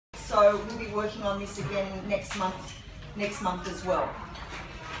So we'll be working on this again next month as well.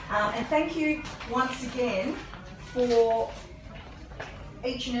 And thank you once again for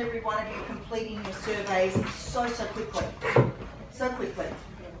each and every one of you completing your surveys so quickly. So quickly.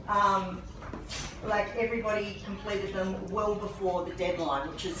 Like everybody completed them well before the deadline,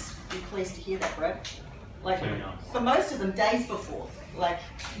 which is, you're pleased to hear that, Brad. Like, for most of them, days before, like,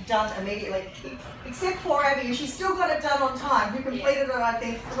 done immediately. Except poor Abby, and she still got it done on time. We completed it, I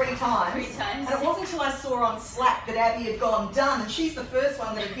think, 3 times. 3 times. And it wasn't until I saw on Slack that Abby had gone done, and she's the first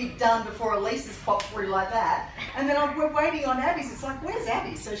one that had been done before Elisa's popped through like that. And then we're waiting on Abby's. It's like, where's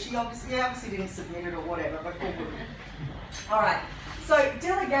Abby? So she obviously didn't submit it or whatever, but all good. All right, so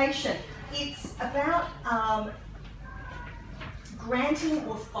delegation. It's about granting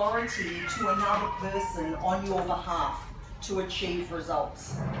authority to another person on your behalf to achieve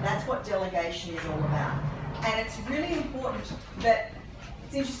results. That's what delegation is all about. And it's really important that,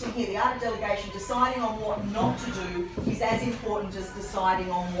 it's interesting here, the art of delegation, deciding on what not to do is as important as deciding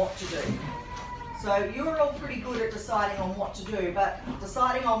on what to do. So you're all pretty good at deciding on what to do, but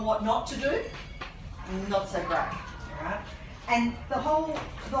deciding on what not to do, not so great, all right? And the whole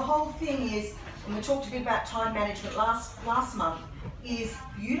thing is, and we talked a bit about time management last month, is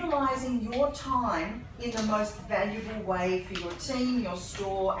utilising your time in the most valuable way for your team, your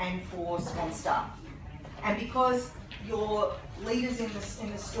store, and for Swan staff. And because you're leaders in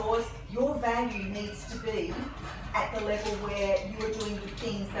the stores, your value needs to be at the level where you are doing the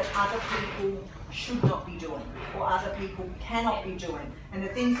things that other people should not be doing, or other people cannot be doing. And the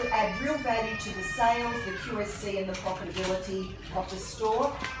things that add real value to the sales, the QSC and the profitability of the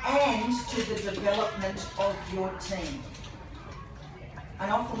store, and to the development of your team. And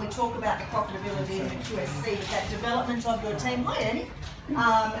often we talk about the profitability and the QSC, but that development of your team, hi Annie,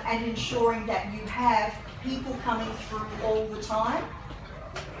 and ensuring that you have people coming through all the time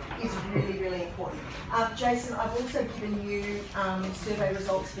is really, really important. Jason, I've also given you survey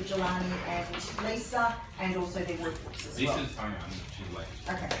results for Jelani and Lisa, and also their workbooks as well. Lisa's hung on, she's late.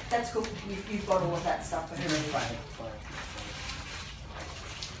 Okay, that's cool. You've got all of that stuff for her anyway.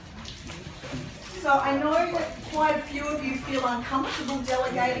 So I know that quite a few of you feel uncomfortable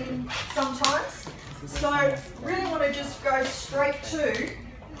delegating sometimes. So really want to just go straight to,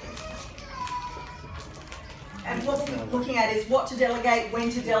 and what we'll be looking at is what to delegate, when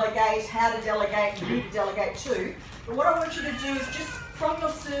to delegate, how to delegate, and who to delegate to. But what I want you to do is just from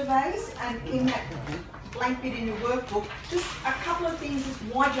your surveys and in that blank bit in your workbook, just a couple of things is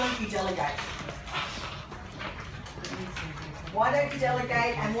why don't you delegate? Why don't you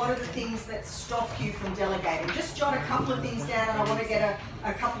delegate, and what are the things that stop you from delegating? Just jot a couple of things down, and I want to get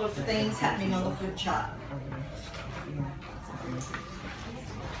a couple of themes happening on the flip chart.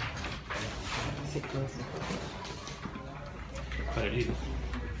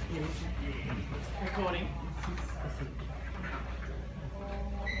 Recording.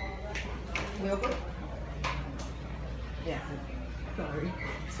 We all good? Yeah. Sorry,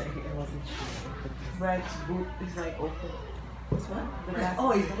 I wasn't sure. Brad's boot is like open. What's what?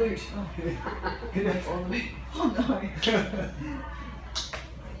 Oh, his boot. Oh no.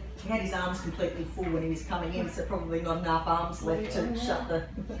 He had his arms completely full when he was coming in, so probably not enough arms left to shut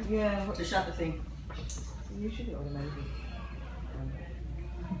the thing. Usually automatically.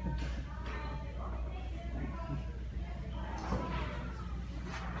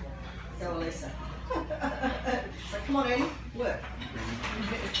 Go, Elisa. So come on, Annie, work.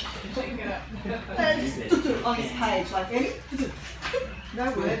 Just on his page, like Annie.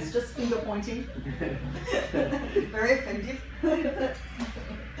 No words, just finger pointing. Very effective.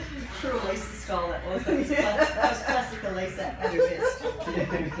 True Elisa style that was. That was classic Elisa at her best.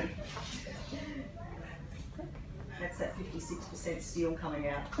 That's that 56% steel coming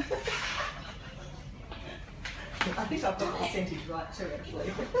out. I think I've got the percentage right too,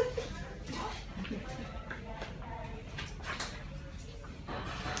 actually.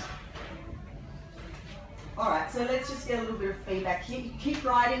 Alright, so let's just get a little bit of feedback. Keep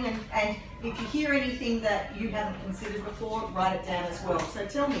writing, and if you hear anything that you haven't considered before, write it down as well. So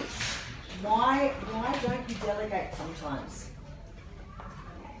tell me, why don't you delegate sometimes?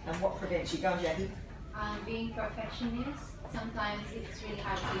 And what prevents you? Go on, Jackie. Being perfectionist, sometimes it's really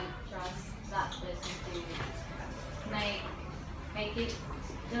hard to trust that person to make it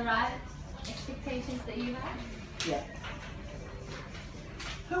the right expectations that you have. Yeah.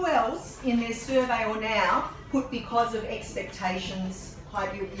 Who else in their survey or now put because of expectations,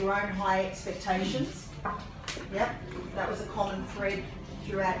 your own high expectations? Yep, that was a common thread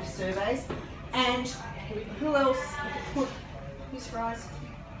throughout your surveys. And who else put, who's fries?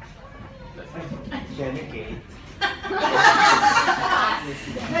 Delegate.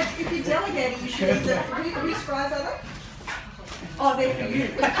 If you're delegating, you should either. Whose fries are they? Oh, they're for you.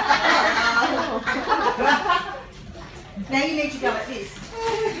 Now you need to go like this.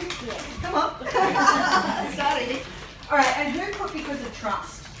 Come on. Start eating. All right, and who put because of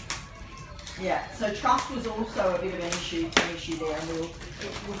trust? Yeah, so trust was also a bit of an issue there, and we'll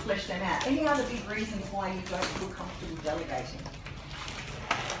flesh them out. Any other big reasons why you don't feel comfortable delegating?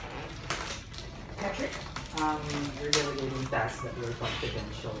 Patrick? You're delegating tasks that were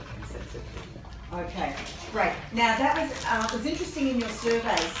confidential and sensitive. Okay, great. Now that was interesting in your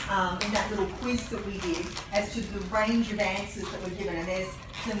surveys, in that little quiz that we did, as to the range of answers that were given, and there's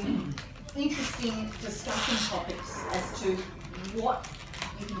some interesting discussion topics as to what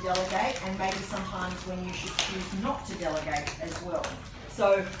you can delegate, and maybe sometimes when you should choose not to delegate as well.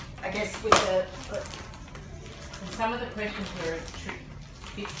 So I guess with the some of the questions were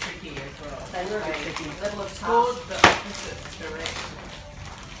bit tricky as well. they were a bit tricky. Level of Scored task. the opposite direction.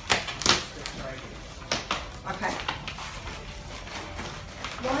 Okay.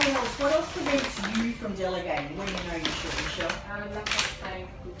 What else prevents you from delegating? What do you know you should, Michelle? Lack of time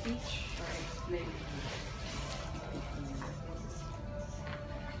to teach or explain.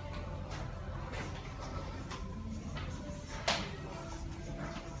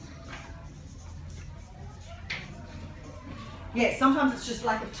 Yeah, sometimes it's just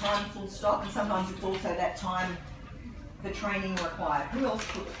lack of time, full stop, and sometimes it's also that time, the training required. Who else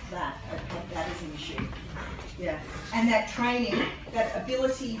put that as an issue? Yeah, and that training, that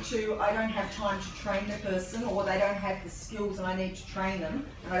ability to, I don't have time to train the person, or they don't have the skills and I need to train them,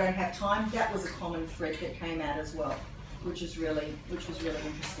 and I don't have time, that was a common thread that came out as well, which was really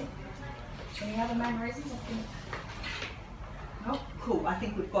interesting. Any other main reasons? Oh, cool. I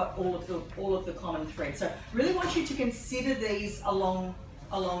think we've got all of the common threads. So really want you to consider these along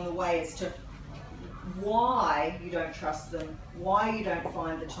the way as to why you don't trust them, why you don't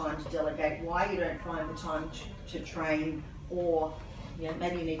find the time to delegate, why you don't find the time to train, or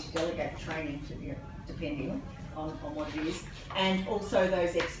maybe you need to delegate training to, depending on what it is, and also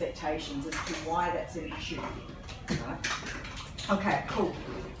those expectations as to why that's an issue. Right? Okay, cool.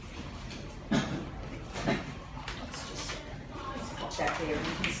 That there, and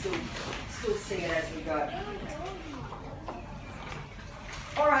you can still see it as we go.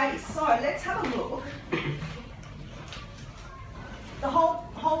 Alrighty, so let's have a look. The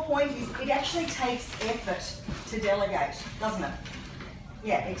whole point is it actually takes effort to delegate, doesn't it?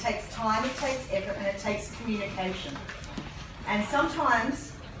 Yeah, it takes time, it takes effort, and it takes communication. And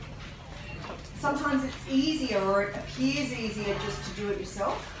sometimes it's easier, or it appears easier, just to do it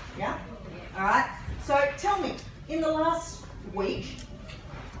yourself. Yeah. All right. So tell me, in the last week,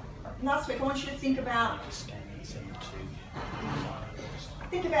 I want you to think about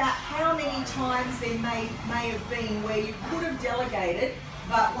how many times there may have been where you could have delegated,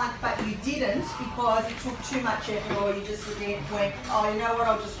 but you didn't because it took too much effort, or you just went, oh, you know what,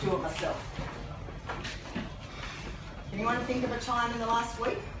 I'll just do it myself. Anyone think of a time in the last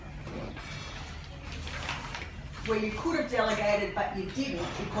week where you could have delegated but you didn't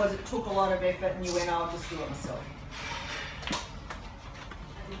because it took a lot of effort and you went, oh, I'll just do it myself?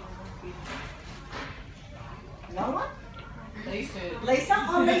 No one? Lisa. Lisa?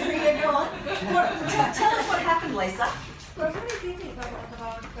 Oh, Lisa, yeah, go on. Tell us what happened, Lisa. Well, really busy, but I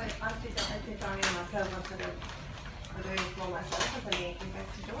was actually trying myself instead of doing it for myself as I need to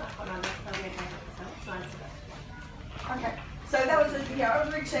do it. But I'm just trying myself. Okay. So that was a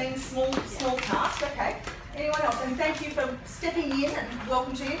routine, small task. Okay. Anyone else? And thank you for stepping in, and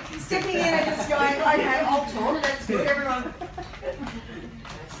welcome to you. Stepping in and just going, okay, I'll talk. That's good, everyone.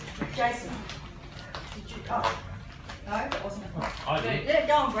 Jason. Oh. No, that wasn't it. I did. Yeah,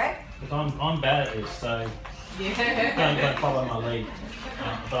 go on, Brad. Because I'm bad at this, so don't follow my lead.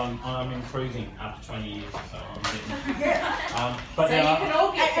 But I'm improving after 20 years, so I'm getting. Yeah. But So you can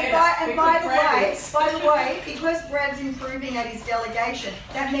all get better. And by the way, because Brad's improving at his delegation,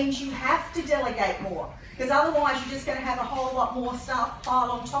 that means you have to delegate more. Because otherwise you're just going to have a whole lot more stuff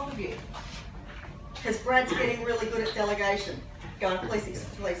piled on top of you. Because Brad's getting really good at delegation. Go on, please.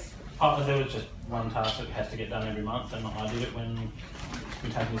 There was just one task that has to get done every month, and I did it when it's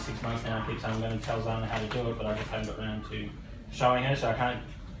been taking me 6 months now. I keep saying I'm going to tell Zana how to do it, but I just haven't got around to showing her, so I can't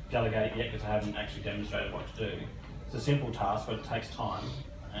delegate it yet because I haven't actually demonstrated what to do. It's a simple task, but it takes time,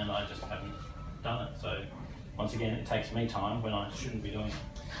 and I just haven't done it. So once again, it takes me time when I shouldn't be doing it.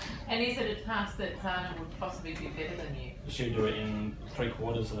 And is it a task that Zana would possibly be better than you? She'll do it in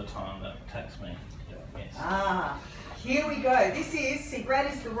 3/4 of the time that it takes me. Yes. Ah, Here we go. This is, see,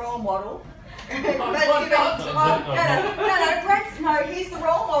 Brad is the role model. Brad's he's the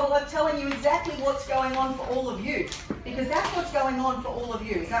role model of telling you exactly what's going on for all of you. Because that's what's going on for all of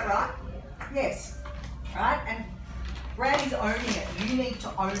you. Is that right? Yes. Right? And Brad is owning it. You need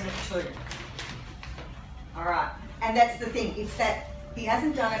to own it too. Alright. And that's the thing. It's that he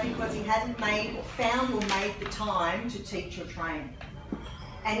hasn't done it because he hasn't found or made the time to teach or train.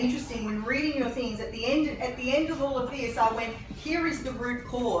 And interesting, when reading your things, at the end of all of this, I went, here is the root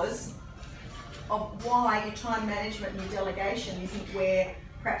cause of why your time management and your delegation isn't where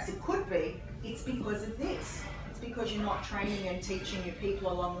perhaps it could be. It's because of this. It's because you're not training and teaching your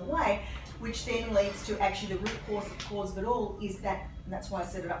people along the way, which then leads to actually the root cause of it all is that, and that's why I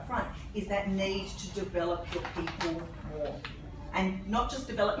said it up front, is that need to develop your people more. And not just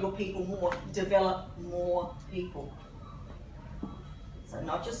develop your people more, develop more people. So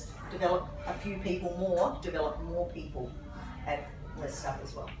not just develop a few people more, develop more people at less stuff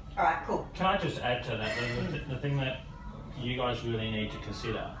as well. All right, cool. Can I just add to that? The thing that you guys really need to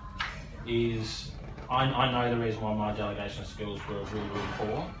consider is, I know the reason why my delegation skills were really, really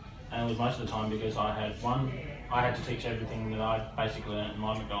poor, and it was most of the time because I had to teach everything that I basically learned in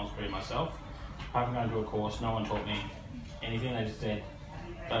my McDonald's career myself. Apart from going to a course, no one taught me anything. They just said,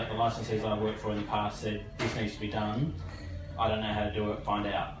 but the licensees I worked for in the past said, this needs to be done. I don't know how to do it, find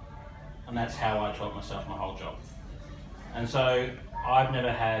out. And that's how I taught myself my whole job. And so I've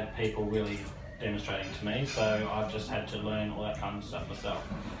never had people really demonstrating to me, so I've just had to learn all that kind of stuff myself.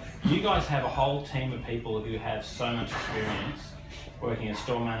 You guys have a whole team of people who have so much experience working as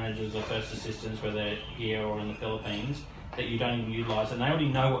store managers or first assistants, whether they're here or in the Philippines, that you don't even utilise, and they already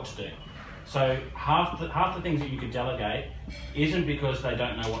know what to do. So half the things that you could delegate isn't because they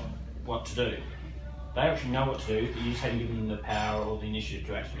don't know what to do. They actually know what to do, but you just haven't given them the power or the initiative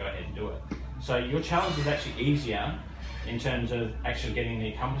to actually go ahead and do it. So your challenge is actually easier in terms of actually getting the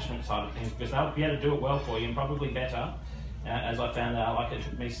accomplishment side of things, because they'll be able to do it well for you and probably better. As I found out, like it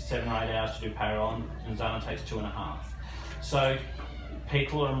took me 7 or 8 hours to do payroll, and Zana takes 2.5. So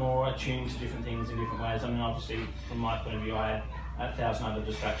people are more attuned to different things in different ways. I mean, obviously, from my point of view, I had 1,000 other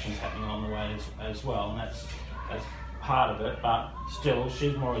distractions happening on the way as well, and that's part of it. But still,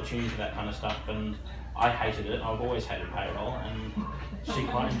 she's more attuned to that kind of stuff, and I hated it. I've always hated payroll, and she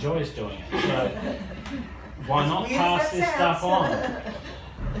quite enjoys doing it. So why not pass this stuff on?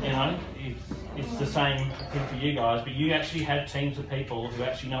 You know, it's the same thing for you guys, but you actually have teams of people who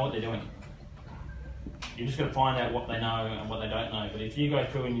actually know what they're doing. You're just going to find out what they know and what they don't know. But if you go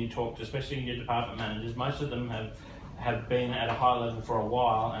through and you talk to, especially your department managers, most of them have been at a high level for a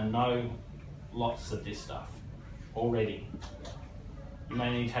while and know lots of this stuff already. You may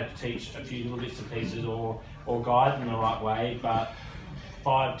need to have to teach a few little bits and pieces or guide them the right way, but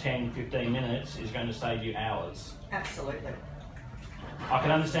 5, 10, 15 minutes is going to save you hours. Absolutely. I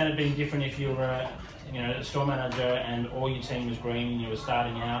can understand it being different if you were a store manager and all your team was green and you were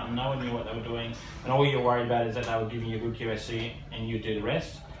starting out and no one knew what they were doing, and all you're worried about is that they were giving you a good QSC and you do the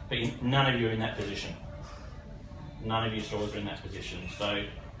rest, but none of you are in that position. None of your stores are in that position. So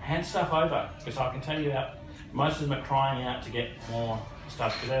hand stuff over, because I can tell you that most of them are crying out to get more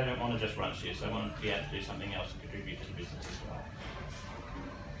stuff because they don't want to just run shifts, they want to be able to do something else and contribute to the business as well.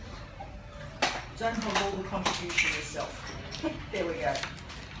 Don't hold all the contribution yourself. There we go.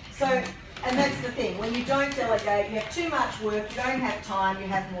 So, and that's the thing, when you don't delegate, you have too much work, you don't have time, you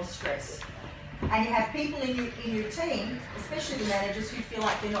have more stress. And you have people in your team, especially the managers, who feel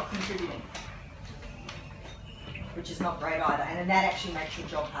like they're not contributing, which is not great either, and that actually makes your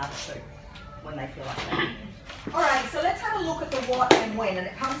job harder too, when they feel like that. Alright, so let's have a look at the what and when, and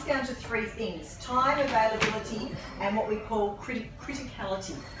it comes down to 3 things: time, availability, and what we call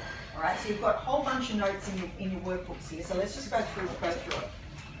criticality. Alright, so you've got a whole bunch of notes in your workbooks here, so let's just go through it.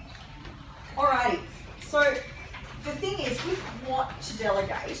 Alrighty, so the thing is, with what to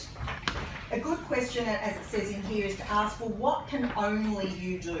delegate, a good question, as it says in here, is to ask, well, what can only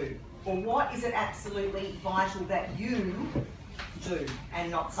you do? Or what is it absolutely vital that you do and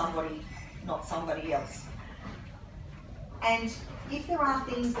not somebody else? And if there are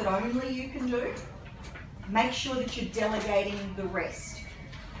things that only you can do, make sure that you're delegating the rest,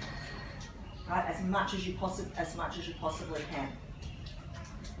 right? As much as you possibly can.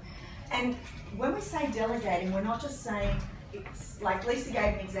 And when we say delegating, we're not just saying, it's like Lisa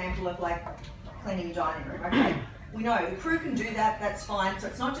gave an example of like cleaning your dining room. Okay, we know the crew can do that, that's fine. So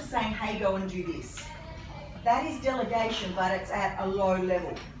it's not just saying, hey, go and do this. That is delegation, but it's at a low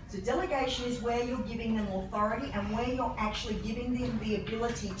level. So delegation is where you're giving them authority and where you're actually giving them the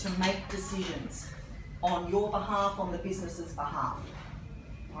ability to make decisions on your behalf, on the business's behalf.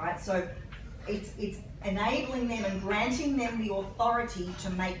 All right, so It's enabling them and granting them the authority to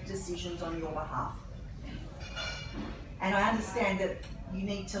make decisions on your behalf. And I understand that you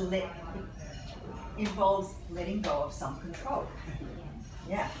need to involves letting go of some control.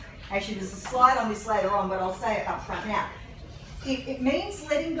 Yeah. Actually, there's a slide on this later on, but I'll say it up front now. It means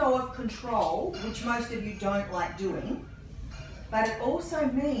letting go of control, which most of you don't like doing, but it also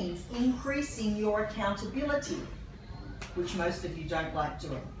means increasing your accountability, which most of you don't like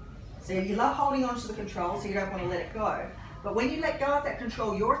doing. So you love holding on to the control, so you don't want to let it go. But when you let go of that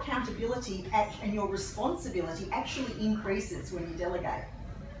control, your accountability and your responsibility actually increases when you delegate.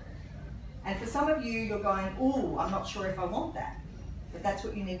 And for some of you, you're going, ooh, I'm not sure if I want that. But that's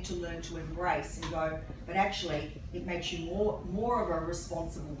what you need to learn to embrace and go, but actually it makes you more of a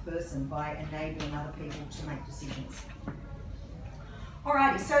responsible person by enabling other people to make decisions.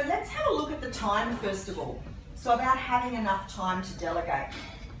 Alrighty, so let's have a look at the time first of all. So about having enough time to delegate.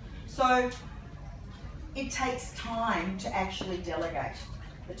 So it takes time to actually delegate.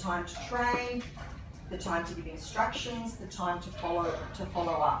 The time to train, the time to give instructions, the time to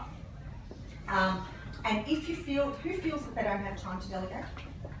follow up. And if you feel, who feels that they don't have time to delegate?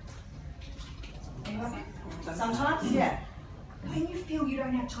 Anyone? Sometimes, yeah. When you feel you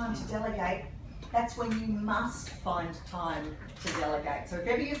don't have time to delegate, that's when you must find time to delegate. So if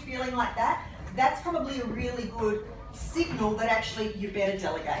ever you're feeling like that, that's probably a really good signal that actually you better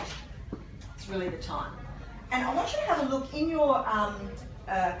delegate. It's really the time. And I want you to have a look in your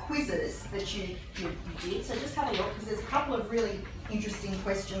quizzes that you did. So just have a look, because there's a couple of really interesting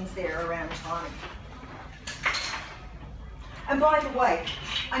questions there around timing. And by the way,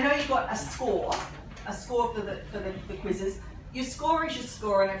 I know you've got a score for the quizzes. Your score is your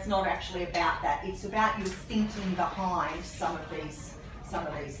score, and it's not actually about that. It's about your thinking behind some of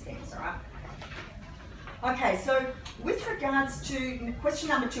these things, all right? Okay, so with regards to question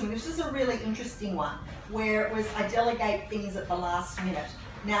number 2, and this is a really interesting one, where it was I delegate things at the last minute.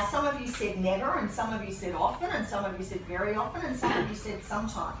 Now, some of you said never, and some of you said often, and some of you said very often, and some of you said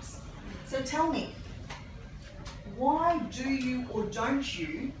sometimes. So tell me, why do you or don't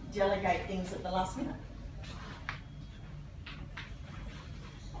you delegate things at the last minute?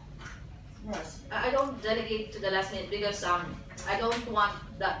 Rose. I don't delegate to the last minute because I don't want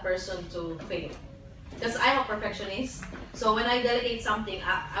that person to fail. Because I'm a perfectionist, so when I delegate something,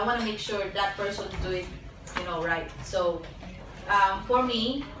 I want to make sure that person do it, right. So for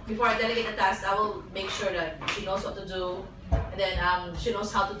me, before I delegate a task, I will make sure that she knows what to do, and then she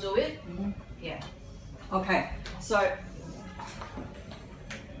knows how to do it. Mm-hmm. Yeah. Okay, so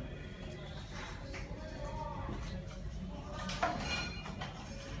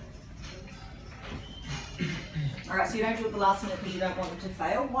all right, so you don't do it at the last minute because you don't want them to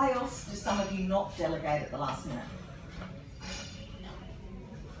fail. Why else do some of you not delegate at the last minute?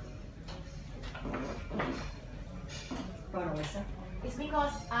 Go on, Alyssa. It's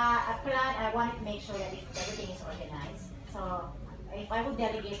because I wanted to make sure that everything is organized. So if I would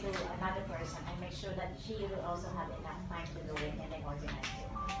delegate to another person, I make sure that she will also have enough time to do it and then organize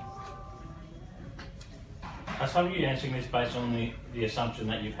it. Are some of you answering this based on the assumption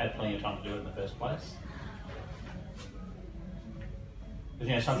that you've had plenty of time to do it in the first place?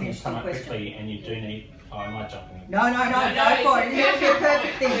 Because something's come up quickly and you do need. Oh, I might jump in. No, go for it. It'll be a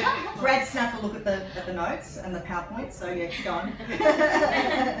perfect thing. Brad snuck a look at the notes and the PowerPoint, so yeah, go on.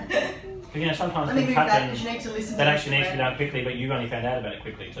 But sometimes Let me things move back happen because you need to listen that to actually needs to be done quickly, but you've only found out about it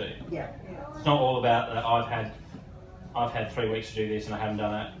quickly too. Yeah. It's not all about that I've had 3 weeks to do this and I haven't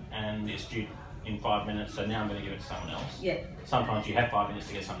done it and it's due in 5 minutes, so now I'm going to give it to someone else. Yeah. Sometimes you have 5 minutes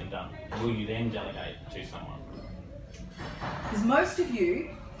to get something done. Will you then delegate to someone? Because most of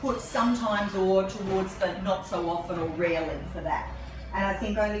you put sometimes or towards the not so often or rarely for that. And I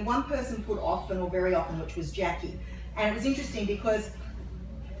think only one person put often or very often, which was Jackie. And it was interesting because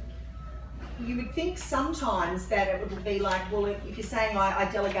you would think sometimes that it would be like, well, if you're saying I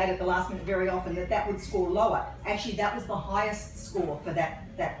delegate at the last minute very often, that would score lower. Actually, that was the highest score for that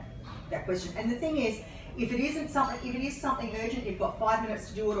question. And the thing is, if it is something urgent, you've got 5 minutes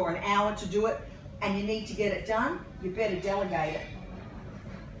to do it or an hour to do it, and you need to get it done, you better delegate it.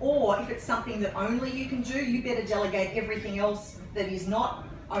 Or if it's something that only you can do, you better delegate everything else that is not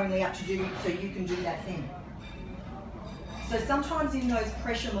only up to you so you can do that thing. So sometimes in those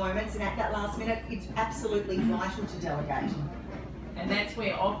pressure moments and at that last minute, it's absolutely vital to delegate. And that's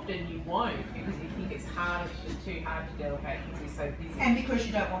where often you won't, because you think it's too hard to delegate because you're so busy. And because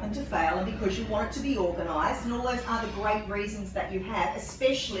you don't want them to fail, and because you want it to be organised, and all those other great reasons that you have,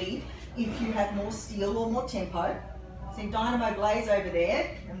 especially if you have more steel or more tempo. See Dynamo Blaze over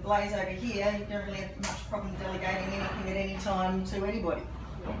there and Blaze over here, you don't really have much problem delegating anything at any time to anybody.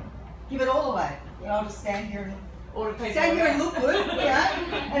 give it all away. And I'll just stand here and Or people stand here and around. look good, you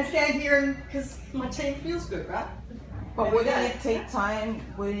know, and stand here and because my team feels good, right? But And we wouldn't go. it take time?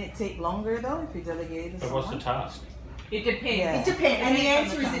 Wouldn't it take longer though if you delegated to But what's the someone? task? It depends. Yeah. It depends, and the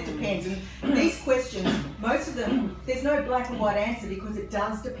Depends on answer the is it company. depends. And these questions, most of them, there's no black and white answer because it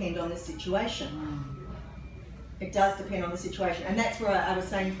does depend on the situation. It does depend on the situation, and that's where I was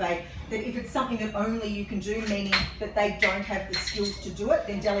saying, Faye, that if it's something that only you can do, meaning that they don't have the skills to do it,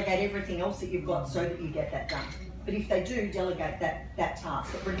 then delegate everything else that you've got so that you get that done. But if they do, delegate that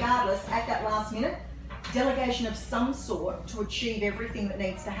task. But regardless, at that last minute, delegation of some sort to achieve everything that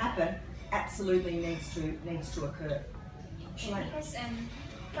needs to happen absolutely needs to occur. Because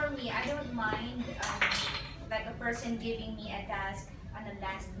for me, I don't mind like a person giving me a task on the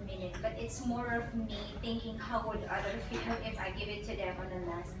last minute, but it's more of me thinking how would others feel if I give it to them on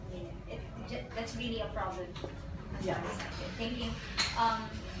the last minute. That's really a problem. Yeah. Thinking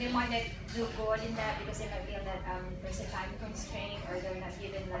they might not do good in that because they might feel that there's a time constraint or they're not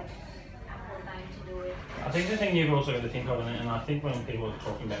given like ample time to do it. I think the thing you've also got to think of, and I think when people are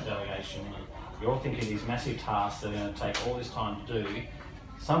talking about delegation, you're thinking these massive tasks that are going to take all this time to do.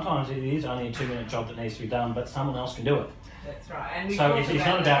 Sometimes it is only a 2-minute job that needs to be done, but someone else can do it. That's right. And we So talked it's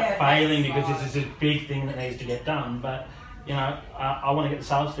not about that. failing Yeah, because that's this is a big thing that needs to get done, but you know, I want to get the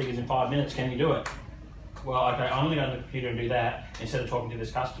sales figures in 5 minutes, can you do it? Well, okay, I'm going to go to the computer and do that instead of talking to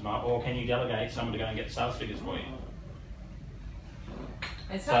this customer, or can you delegate someone to go and get the sales figures for you?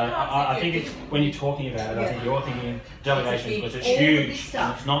 And So sometimes I if think you're it's, when you're talking about it, I think you're thinking delegation because it's all the big huge, and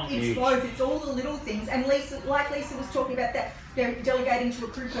stuff. it's not It's huge. both. It's all the little things. And Lisa, like Lisa was talking about that, they're delegating to a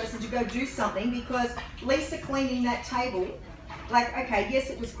crew person to go do something because Lisa cleaning that table, like, okay, yes,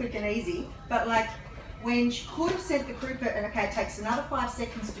 it was quick and easy, but like when she could have sent the crew person, okay, it takes another 5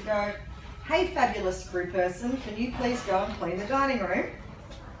 seconds to go, hey, fabulous crew person, can you please go and clean the dining room?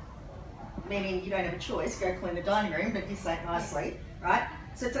 Meaning you don't have a choice, go clean the dining room, but you say it nicely, right?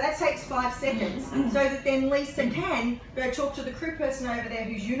 So that takes 5 seconds so that then Lisa can go talk to the crew person over there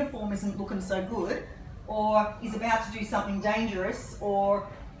whose uniform isn't looking so good or is about to do something dangerous, or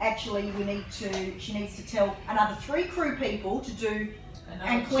actually she needs to tell another 3 crew people to do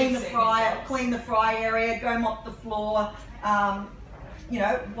and clean the fry area, go mop the floor, you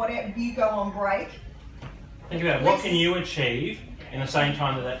know, whatever, you go on break. Think about it. What can you achieve in the same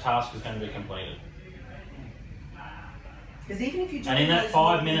time that task is going to be completed? Because even if you do And in that those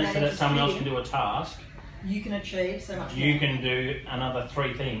 5 little minutes so that managers someone else thing, can do a task, you can achieve so much you more. can do another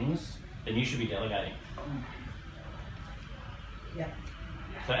 3 things, then you should be delegating. Yeah.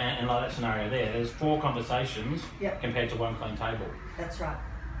 So, and like that scenario there's 4 conversations Yep. compared to 1 clean table. That's right.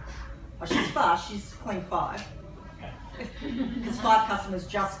 Oh, she's fast. She's cleaned 5. Okay. Because 5 customers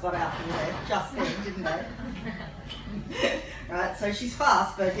just got out from there, just then, didn't they? Right, so she's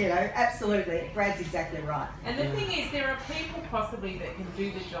fast, but you know, absolutely, Brad's exactly right. And the thing is, there are people possibly that can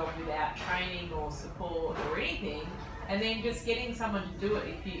do the job without training or support or anything, and then just getting someone to do it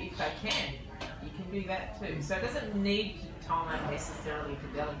if they can. You can do that too. So it doesn't need time necessarily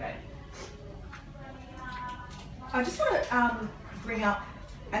to delegate. I just want to bring up,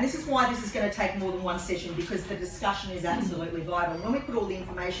 and this is why this is going to take more than 1 session, because the discussion is absolutely vital. When we put all the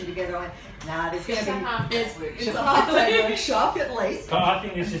information together, I went, nah, there's going to be it's a half-day workshop at least. But I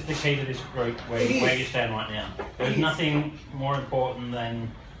think this is the key to this group where you stand right now. There's nothing more important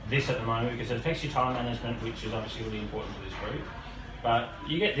than this at the moment because it affects your time management, which is obviously really important to this group. But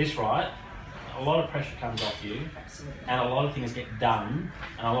you get this right, a lot of pressure comes off you, and a lot of things get done,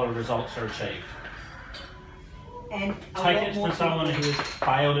 and a lot of results are achieved. And Take it from someone who has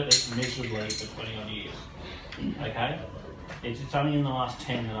failed at it miserably for 20 odd years. Okay? It's only in the last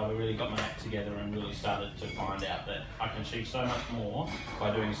 10 that I've really got my act together and really started to find out that I can achieve so much more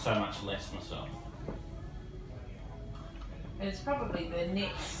by doing so much less myself. And it's probably the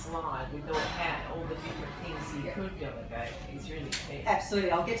next slide with all the different things you could delegate is really key.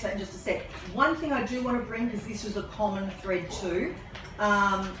 Absolutely, I'll get to that in just a sec. One thing I do want to bring, because this was a common thread too,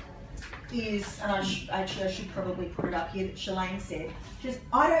 is, and I should probably put it up here, that Shalane said, just,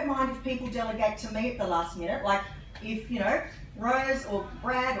 I don't mind if people delegate to me at the last minute, like if, you know, Rose or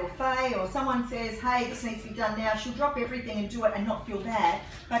Brad or Faye or someone says, hey, this needs to be done now, she'll drop everything and do it and not feel bad,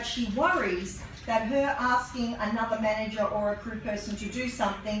 but she worries that her asking another manager or a crew person to do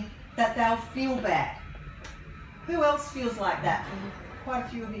something, that they'll feel bad. Who else feels like that? And quite a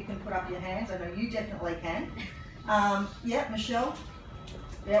few of you can put up your hands, I know you definitely can. Yeah, Michelle?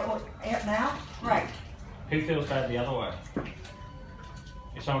 Yeah, now? Great. Who feels bad the other way?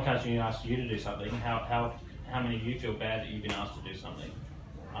 If someone comes to you and asks you to do something, how many of you feel bad that you've been asked to do something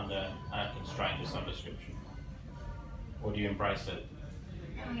under a constraint of some description? Or do you embrace it?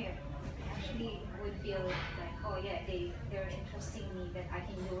 Oh, yeah. really would feel like, oh yeah, they're entrusting me that I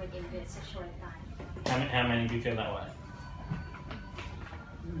can do it in such a short time. How many of you feel that way?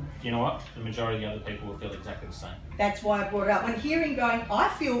 You know what? The majority of the other people will feel exactly the same. That's why I brought it up. When hearing going, I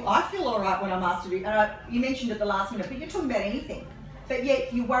feel all right when I'm asked to do. You mentioned at the last minute, but you're talking about anything. But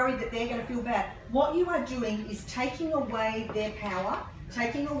yet you're worried that they're going to feel bad. What you are doing is taking away their power,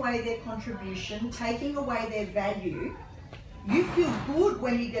 taking away their contribution, taking away their value. You feel good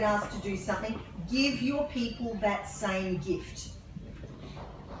when you get asked to do something. Give your people that same gift.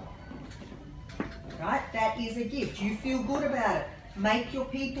 Right? That is a gift. You feel good about it. Make your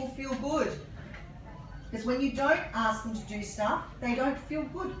people feel good. Because when you don't ask them to do stuff, they don't feel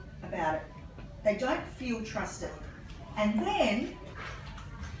good about it. They don't feel trusted. And then,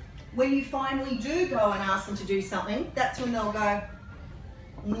 when you finally do go and ask them to do something, that's when they'll go,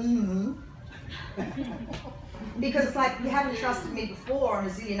 because it's like, you haven't trusted me before on a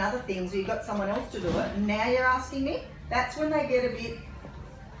zillion other things, or you've got someone else to do it, and now you're asking me. That's when they get a bit,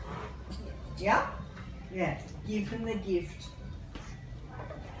 yeah? Yeah, give them the gift.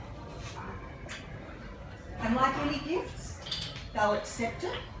 And like any gifts, they'll accept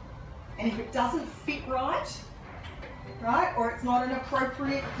it. And if it doesn't fit right, or it's not an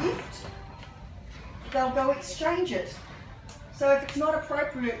appropriate gift, they'll go exchange it. So if it's not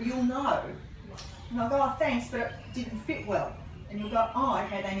appropriate, you'll know. And they'll go, oh thanks, but it didn't fit well. And you'll go, oh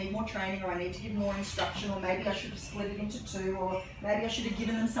okay, they need more training, or I need to give more instruction, or maybe I should have split it into two, or maybe I should have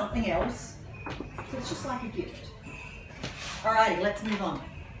given them something else. So it's just like a gift. Alrighty, let's move on.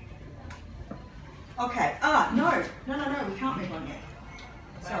 Okay, no, we can't move on yet.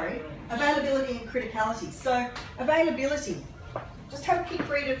 Sorry. Availability and criticality. So, availability. Just have a quick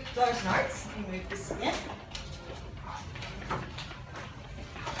read of those notes. Let me move this again.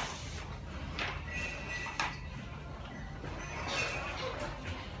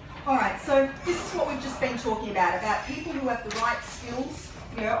 Alright, so this is what we've just been talking about people who have the right skills.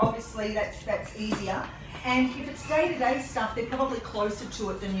 You know, obviously that's easier. And if it's day-to-day stuff, they're probably closer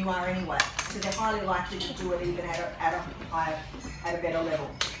to it than you are anyway. So they're highly likely to do it even at a better level.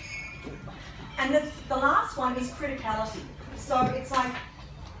 And the last one is criticality. So it's like,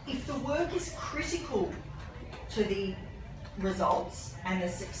 if the work is critical to the results and the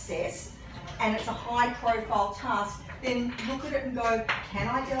success, and it's a high-profile task, then look at it and go, can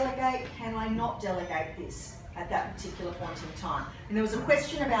I delegate? Can I not delegate this at that particular point in time? And there was a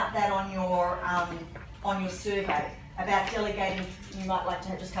question about that on your survey, about delegating. You might like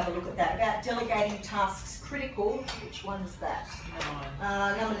to just have a look at that, about delegating tasks critical. Which one is that?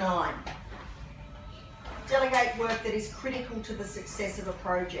 Number 9. Delegate work that is critical to the success of a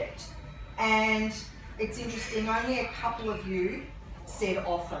project. And it's interesting, only a couple of you said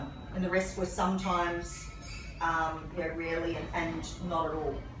often, and the rest were sometimes, rarely and not at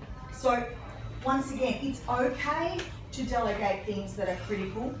all. So once again, it's okay to delegate things that are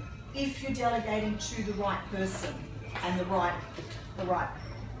critical if you're delegating to the right person and the right part.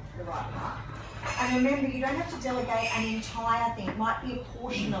 And remember, you don't have to delegate an entire thing. It might be a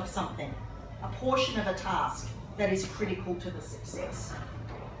portion of something, a portion of a task that is critical to the success.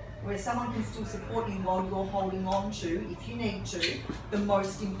 Where someone can still support you while you're holding on to, if you need to, the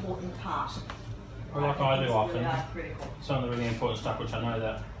most important part. Well, like I do often, critical. some of the really important stuff which I know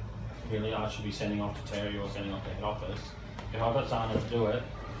that really I should be sending off to Terry or sending off to head office. If I've got someone to do it,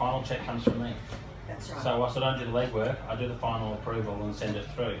 the final check comes from me. That's right. So whilst I don't do the legwork, I do the final approval and send it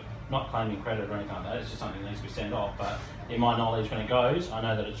through. Not claiming credit or anything like that, it's just something that needs to be sent off. But in my knowledge, when it goes, I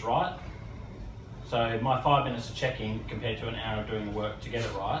know that it's right. So my 5 minutes of checking compared to an hour of doing the work to get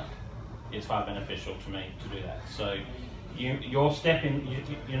it right is far beneficial to me to do that. So you're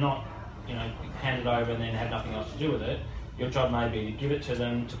not, hand it over and then have nothing else to do with it. Your job may be to give it to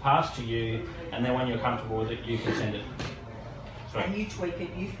them, to pass to you, and then when you're comfortable with it, you can send it through. And you tweak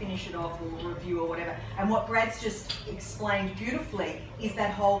it, you finish it off, or review or whatever. And what Brad's just explained beautifully is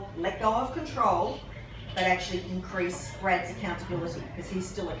that whole let go of control, but actually increase Brad's accountability, because he's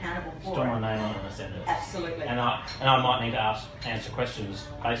still accountable for Still it. my name on it and I send it. Absolutely. And I might need to answer questions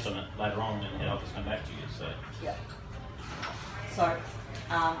based on it later on, and I'll just come back to you. So. Yep. So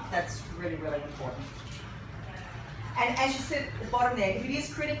that's really, really important. And as you said at the bottom there, if it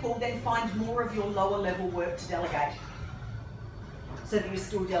is critical, then find more of your lower level work to delegate, so that you're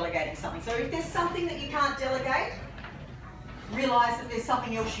still delegating something. So if there's something that you can't delegate, realise that there's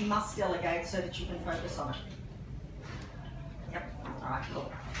something else you must delegate so that you can focus on it. Yep. All right,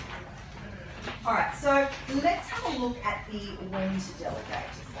 cool. All right, so let's have a look at the when to delegate.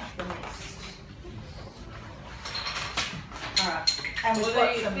 Is that the next? All right, and we've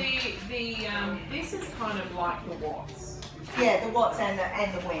got some... this is kind of like the what's. Yeah, the what's and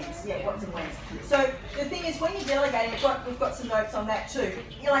the when's. Yeah, what's and when's. So the thing is, when you're delegating, we've got some notes on that too.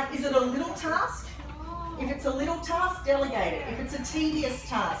 You're like, is it a little task? If it's a little task, delegate it. If it's a tedious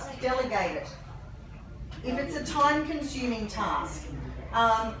task, delegate it. If it's a time-consuming task,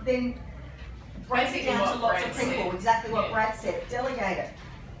 then break it Basically down to what lots Brad of people. said. Exactly what Yeah. Brad said. Delegate it.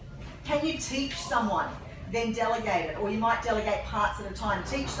 Can you teach someone? Then delegate it. Or you might delegate parts at a time.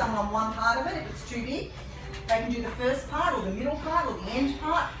 Teach someone one part of it if it's too big. They can do the first part or the middle part or the end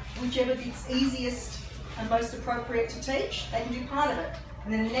part, whichever is easiest and most appropriate to teach. They can do part of it.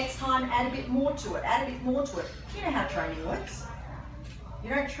 And then the next time, add a bit more to it, add a bit more to it. You know how training works. You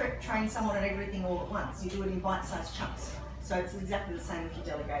don't train someone on everything all at once. You do it in bite-sized chunks. So it's exactly the same with your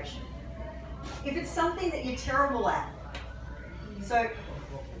delegation. If it's something that you're terrible at, so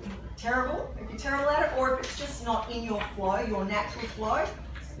terrible, if you're terrible at it, or if it's just not in your flow, your natural flow,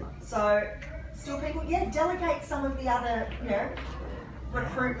 so still people, yeah, delegate some of the other,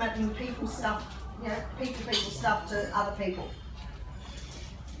 recruitment and people stuff, people stuff to other people.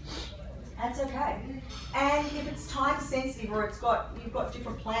 That's okay. And if it's time sensitive or you've got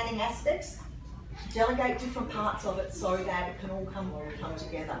different planning aspects, delegate different parts of it so that it can all come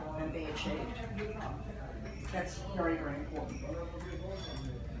together and be achieved. That's very, very important.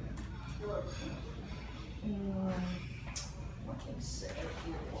 Let me see.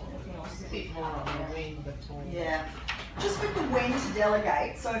 Anything else? A bit more on the when before. Yeah. Just with the when to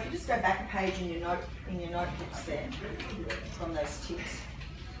delegate, so if you just go back a page in your notebooks there, from those tips.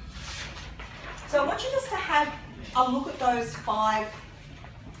 So I want you just to have a look at those five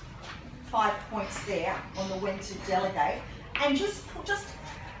points there on the when to delegate, and just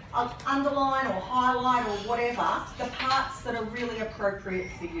underline or highlight or whatever the parts that are really appropriate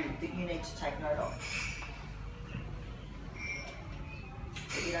for you that you need to take note of,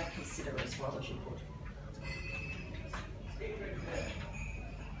 that you don't consider as well as you could.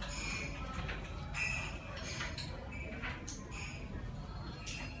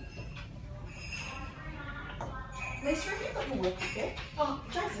 Lisa, have you got your workbook there? Oh,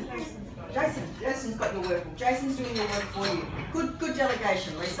 Jason's got your workbook. Jason's doing your work for you. Good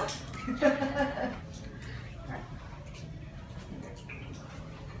delegation, Lisa.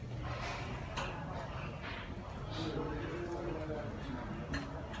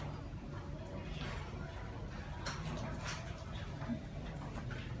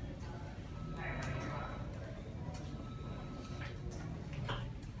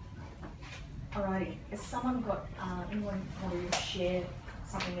 Alrighty, has someone got, anyone want to share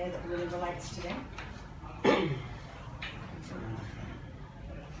something there that really relates to them? That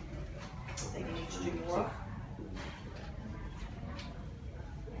you need to do more of?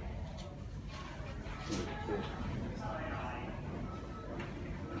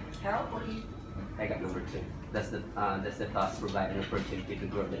 Harold, what do you? I got number 2. That's the task provide an opportunity to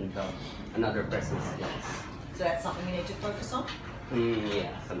grow and develop another person's skills. So that's something you need to focus on?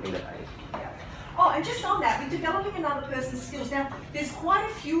 Yeah, something that Yeah. Oh, and just on that, with developing another person's skills, now there's quite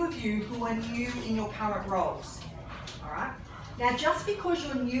a few of you who are new in your current roles, all right? Now, just because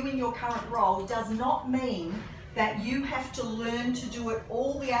you're new in your current role does not mean that you have to learn to do it,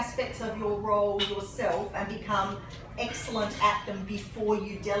 all the aspects of your role yourself, and become excellent at them before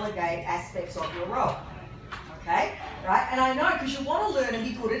you delegate aspects of your role. Okay, right? And I know, because you want to learn and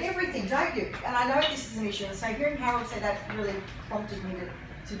be good at everything, don't you? And I know this is an issue, and so hearing Harold say that really prompted me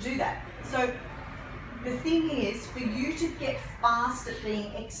to do that. So the thing is, for you to get fast at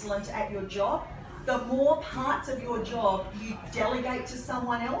being excellent at your job, the more parts of your job you delegate to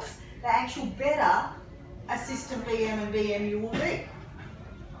someone else, the actual better assistant BM and BM you will be.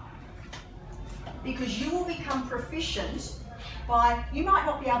 Because you will become proficient by, you might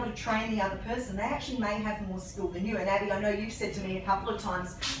not be able to train the other person, they actually may have more skill than you. And Abby, I know you've said to me a couple of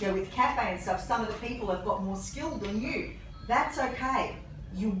times, with cafe and stuff, some of the people have got more skill than you. That's okay.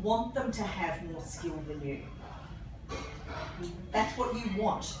 You want them to have more skill than you. That's what you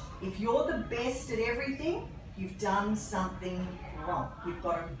want. If you're the best at everything, you've done something wrong. You've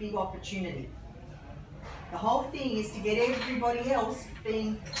got a big opportunity. The whole thing is to get everybody else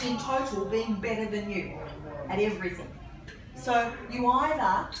in total being better than you at everything. So you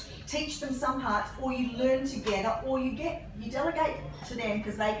either teach them some parts, or you learn together, or you delegate to them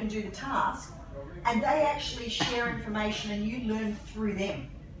because they can do the task, and they actually share information and you learn through them.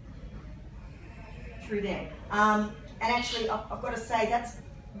 And actually, I've got to say, that's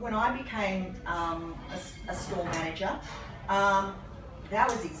when I became a store manager, that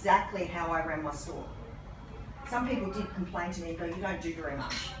was exactly how I ran my store. Some people did complain to me and go, you don't do very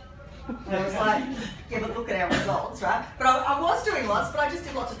much. And I was like, yeah, but look at our results, right? But I was doing lots, but I just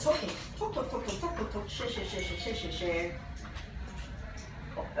did lots of talking. Talk, share.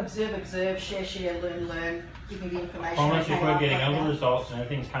 observe, share, learn, give me the information. Promise if we're getting all the now. results and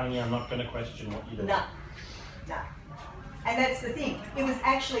everything's coming in, I'm not going to question what you do. No. And that's the thing. It was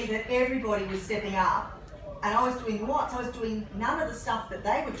actually that everybody was stepping up, and I was doing what? I was doing none of the stuff that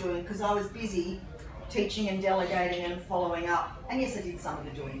they were doing because I was busy teaching and delegating and following up. And yes, I did some of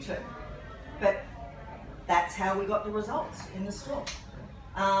the doing too. But that's how we got the results in the store.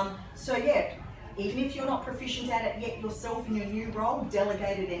 So yeah, even if you're not proficient at it yet yourself in your new role,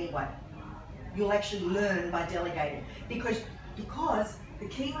 delegate it anyway. You'll actually learn by delegating. Because the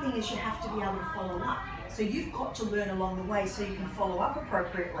key thing is you have to be able to follow up. So you've got to learn along the way so you can follow up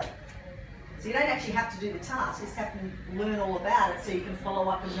appropriately. So you don't actually have to do the task, you just have to learn all about it so you can follow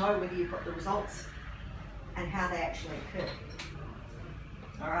up and know whether you've got the results and how they actually occur.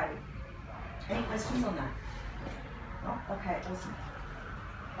 Alrighty. Any questions on that? Oh, okay, awesome.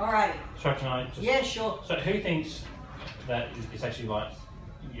 Alrighty. So can I just... Yeah, sure. So who thinks that it's actually like,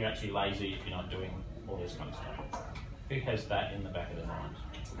 you're actually lazy if you're not doing all this kind of stuff? Who has that in the back of their mind?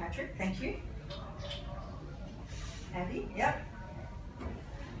 Patrick, thank you. Abby, yep.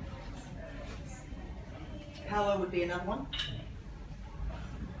 Paolo would be another one.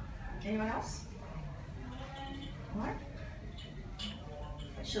 Anyone else? No?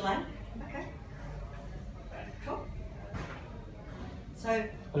 Shalane? Okay. Cool. So...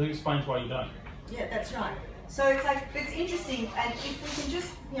 Well, it explains why you don't. Yeah, that's right. So it's like, it's interesting, and if we can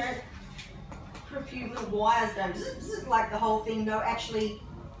just, you know, put a few little wires down, like the whole thing, no, actually,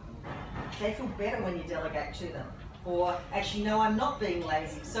 they feel better when you delegate to them. Or actually, no, I'm not being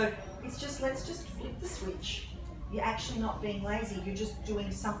lazy. So it's just, let's just flip the switch. You're actually not being lazy, you're just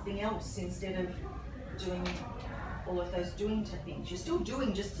doing something else instead of doing all of those doing things. You're still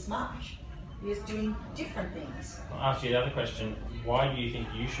doing just as much. You're just doing different things. I'll ask you the other question. Why do you think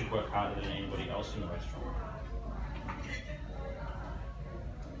you should work harder than anybody else in the restaurant?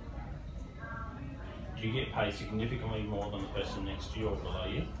 Do you get paid significantly more than the person next to you or below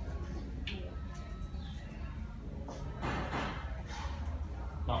you?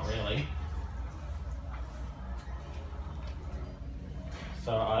 Not really.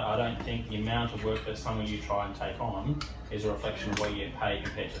 So I don't think the amount of work that some of you try and take on is a reflection of what you get paid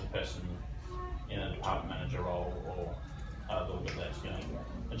compared to the person in a department manager role or a little bit less. You know,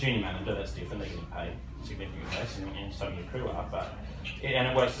 a junior manager, that's different. They're getting paid significantly less, and some of your crew are. But and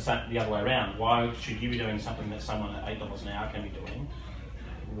it works the other way around. Why should you be doing something that someone at $8 an hour can be doing?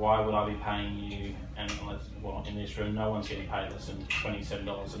 Why would I be paying you? And well, in this room, no one's getting paid less than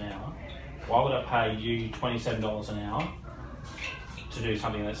 $27 an hour. Why would I pay you $27 an hour to do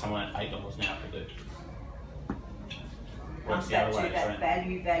something that someone at $8 an hour could do? Comes back to that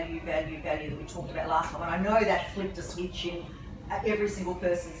value that we talked about last time. And I know that flipped a switch in every single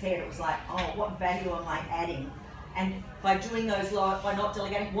person's head. It was like, oh, what value am I adding? And by doing those, by not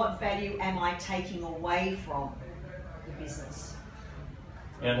delegating, what value am I taking away from the business?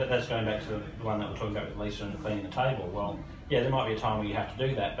 Yeah, that's going back to the one that we're talking about with Lisa and cleaning the table. Well, yeah, there might be a time where you have to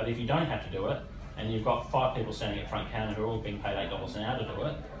do that, but if you don't have to do it, and you've got 5 people standing at front counter who are all being paid $8 an hour to do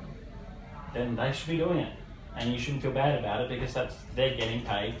it, then they should be doing it. And you shouldn't feel bad about it because they're getting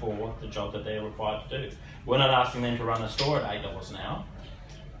paid for the job that they're required to do. We're not asking them to run a store at $8 an hour.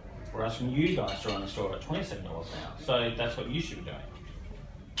 We're asking you guys to run a store at $27 an hour. So that's what you should be doing.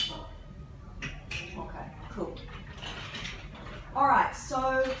 Okay, cool. All right,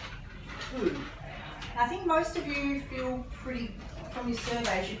 so good. I think most of you feel pretty, from your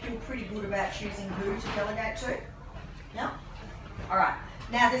surveys, you feel pretty good about choosing who to delegate to. Yeah? All right.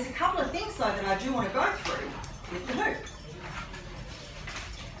 Now, there's a couple of things, though, that I do want to go through with the who.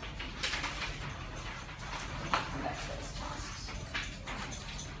 Come back to those tasks.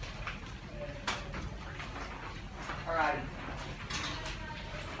 All righty.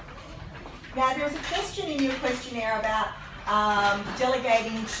 Now, there's a question in your questionnaire about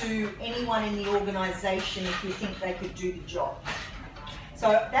delegating to anyone in the organisation if you think they could do the job. So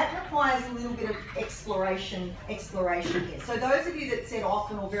that requires a little bit of exploration here. So those of you that said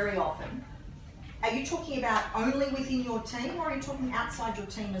often or very often, are you talking about only within your team or are you talking outside your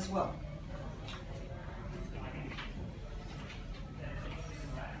team as well?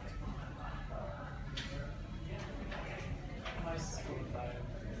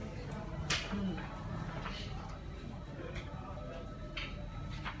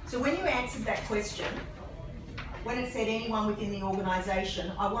 So when you answered that question, when it said anyone within the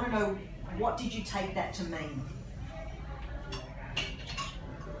organisation, I want to know, what did you take that to mean?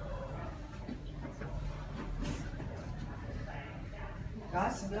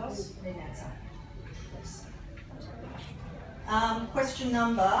 Guys and girls, need an answer. Yes. Question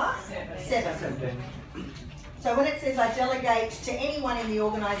number 7. So when it says I delegate to anyone in the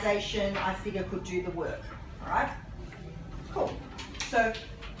organisation I figure could do the work, all right? Cool. So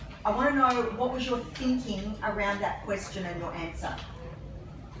I want to know what was your thinking around that question and your answer.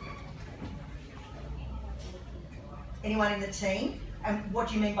 Anyone in the team? And what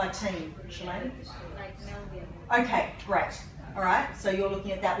do you mean by team, Shalane? Like million. Okay, great. All right, so you're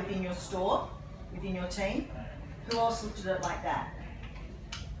looking at that within your store, within your team. Who else looked at it like that?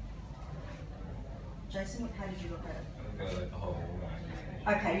 Jason, how did you look at it? I look at it like the whole organisation.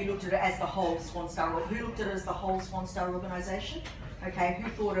 Okay, you looked at it as the whole Swan Star. Who looked at it as the whole Swan Star organisation? Okay, who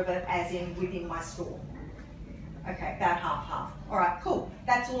thought of it as in within my store? Okay, about half. All right, cool.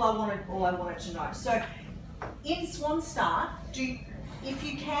 That's all I wanted to know. So, in Swan Star, if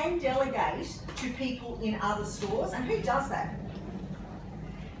you can delegate to people in other stores, and who does that?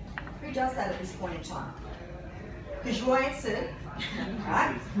 Who does that at this point in time? Because you answered,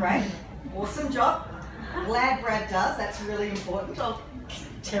 right? Great, awesome job. Glad Brad does. That's really important.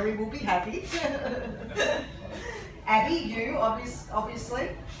 Terry will be happy. Abby, you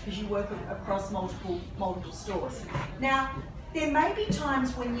obviously, because you work across multiple stores. Now, there may be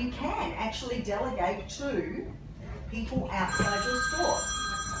times when you can actually delegate to people outside your store.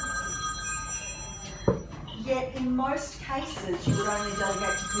 Yet, in most cases, you would only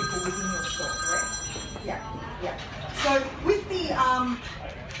delegate to people within your store, correct? Yeah. So, with the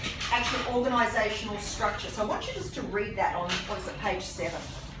actual organisational structure, so I want you just to read that on, what is it, page 7.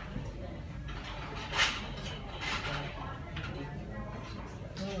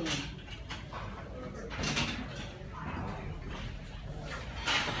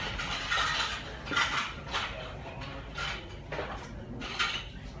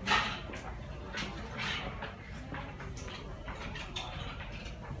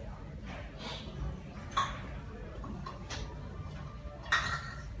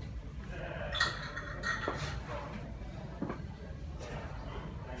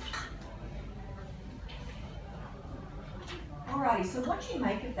 Alrighty, so what do you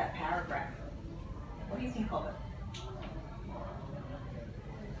make of that paragraph? What do you think of it?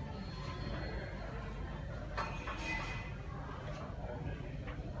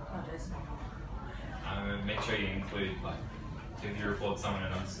 Oh, Jason. Make sure you include, like, if you report someone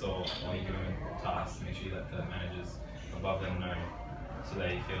in a store or you give them a task, make sure you let the managers above them know so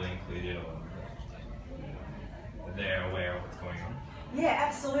they feel included or that they're aware of what's going on. Yeah,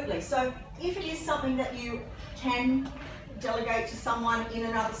 absolutely. So if it is something that you can delegate to someone in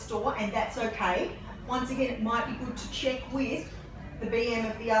another store, and that's okay, once again, it might be good to check with the BM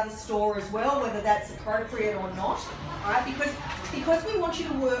of the other store as well, whether that's appropriate or not. All right, because we want you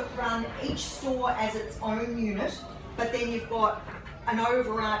to run each store as its own unit, but then you've got an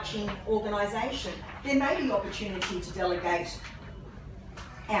overarching organisation, there may be opportunity to delegate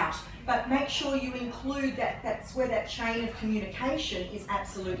out. But make sure you include that's where that chain of communication is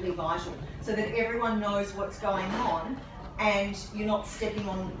absolutely vital, so that everyone knows what's going on and you're not stepping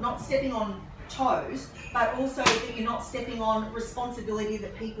on toes, but also that you're not stepping on responsibility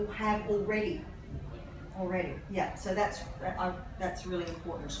that people have already. Yeah, so that's really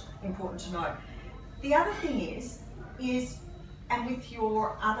important to know. The other thing is, and with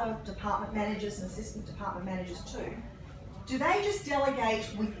your other department managers and assistant department managers too, do they just delegate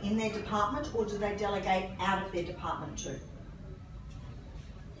within their department, or do they delegate out of their department too?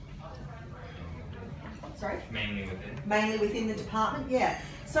 Sorry? Mainly within. Mainly within the department, yeah.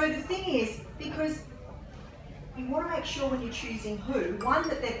 So the thing is, because you want to make sure when you're choosing who, one,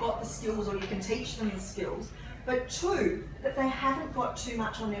 that they've got the skills or you can teach them the skills, but two, that they haven't got too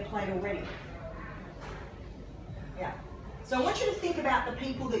much on their plate already. Yeah. So I want you to think about the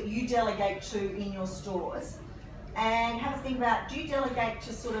people that you delegate to in your stores, and have a think about, do you delegate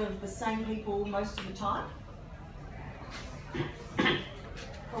to sort of the same people most of the time?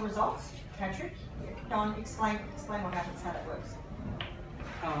 For results? Patrick? Go on, explain what happens, how that works.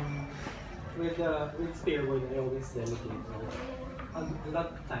 With Spearwood, I always delegate. A lot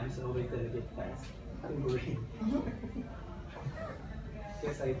of times I always delegate tasks to Maureen.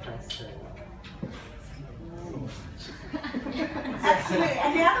 Because I trust her. Absolutely,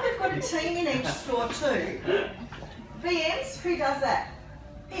 and now that we've got a team in each store too, BMs, who does that?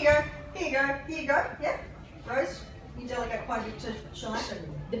 Here you go, yeah? Rose, you delegate quite a bit to Shalane.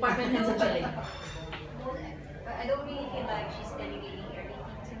 Department heads actually. I don't really feel like she's delegating everything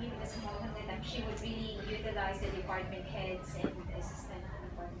to me, because most of the time she would really utilize the department heads and the assistant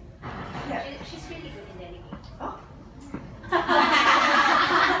department. Yeah. She's really good in delegating. Oh.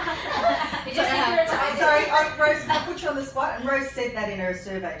 Sorry, Rose, I put you on the spot, and Rose said that in her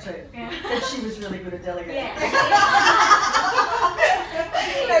survey too, that she was really good at delegating. Yeah.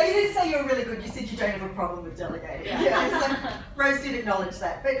 No, you didn't say you were really good. You said you don't have a problem with delegating. Yeah. So Rose did acknowledge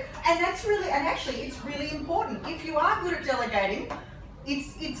that, and actually, it's really important. If you are good at delegating,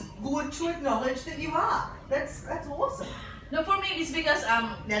 it's good to acknowledge that you are. That's awesome. No, for me it's because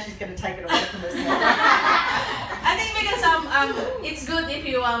Now she's going to take it away from herself. I think because it's good if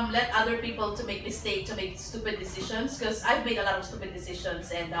you let other people to make mistakes, to make stupid decisions, because I've made a lot of stupid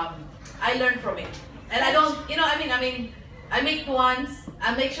decisions and I learn from it. And I don't, I make once,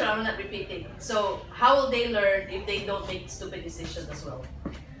 I make sure I'm not repeating. So how will they learn if they don't make stupid decisions as well?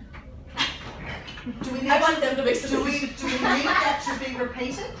 I want them to make stupid decisions. Do we need that to be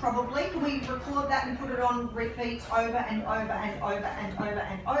repeated? Probably. Can we record that and put it on repeat over and over and over and over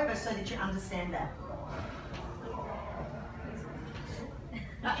and over so that you understand that?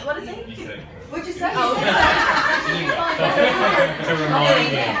 What is it? You say. What'd you say? Oh.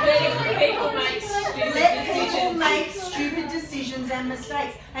 Let people make stupid decisions and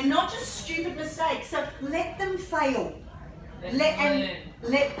mistakes, and not just stupid mistakes. So let them fail.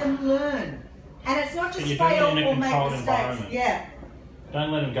 Let them learn. And it's not just fail or make mistakes. Yeah.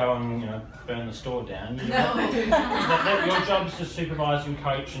 Don't let them go and burn the store down. Your job is to supervise and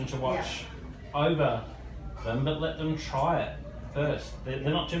coach and to watch over them, but let them try it first. There's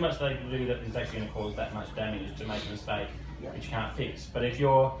not too much they can do that is actually going to cause that much damage to make a mistake which you can't fix. But if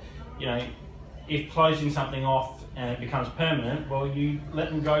you're, if closing something off and it becomes permanent, well, you let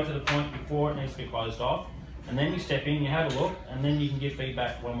them go to the point before it needs to be closed off, and then you step in, you have a look, and then you can give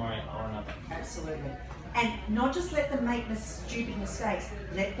feedback one way or another. Absolutely. And not just let them make stupid mistakes,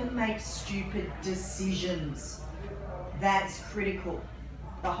 let them make stupid decisions. That's critical.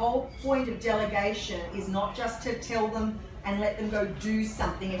 The whole point of delegation is not just to tell them and let them go do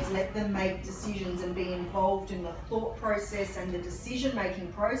something, it's let them make decisions and be involved in the thought process and the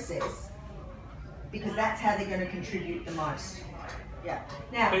decision-making process, because that's how they're going to contribute the most. Yeah.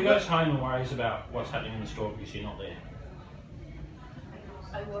 Now, who goes home and worries about what's happening in the store because you're not there?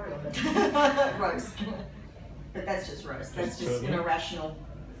 I worry about it. Rose. But that's just Rose. That's just an irrational.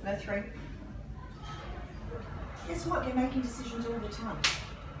 No, 3. Guess what? They're making decisions all the time.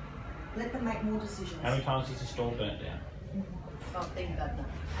 Let them make more decisions. How many times has the store burnt down? Oh, thank God.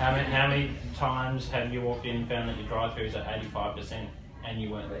 How many times have you walked in and found that your drive-throughs are 85% and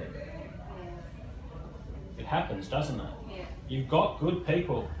you weren't there? It happens, doesn't it? Yeah. You've got good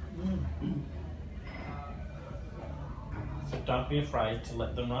people. So don't be afraid to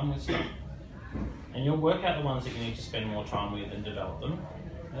let them run with stuff. And you'll work out the ones that you need to spend more time with and develop them.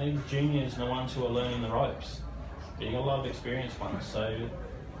 And the juniors are the ones who are learning the ropes. But you've got a lot of experienced ones, so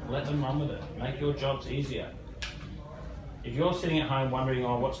let them run with it. Make your jobs easier. If you're sitting at home wondering,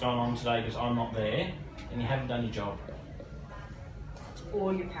 what's going on today because I'm not there, then you haven't done your job.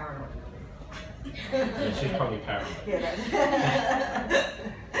 Or you're paranoid. Yeah, she's probably paranoid.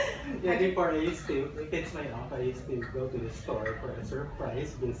 Yeah, before I used to, if it's my off, I used to go to the store for a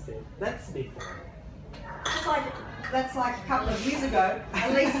surprise visit. That's before. That's like a couple of years ago.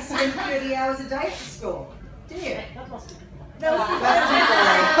 Elisa spent 30 hours a day at the school. Didn't you? That was That was before. That's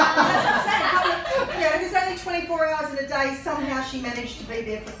what I'm saying. There's only 24 hours in a day. Somehow she managed to be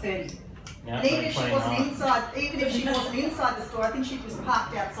there for 30. Yeah, and even if she wasn't inside the store, I think she was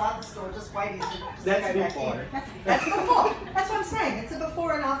parked outside the store just waiting to That's go back before. in. That's before. That's what I'm saying. It's a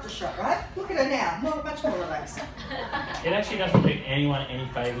before and after shot, right? Look at her now. Much more relaxed. It actually doesn't do anyone any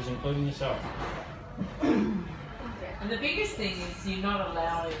favours, including yourself. And the biggest thing is you're not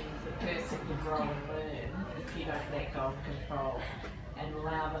allowing the person to grow and learn if you don't let go of control and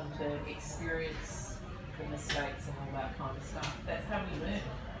allow them to experience the mistakes and all that kind of stuff. That's how we learn.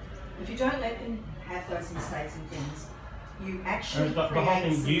 If you don't let them have those mistakes and things, you actually The whole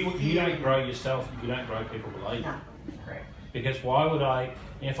create thing, you don't grow yourself, you don't grow people below you. No, correct. Because why would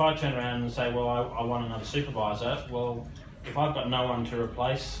if I turn around and say, well, I want another supervisor, well, if I've got no one to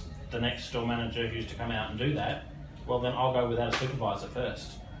replace the next store manager who's to come out and do that, well, then I'll go without a supervisor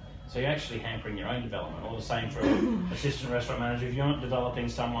first. So you're actually hampering your own development. Or the same for an assistant restaurant manager. If you're not developing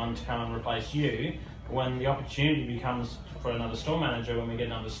someone to come and replace you, when the opportunity becomes for another store manager when we get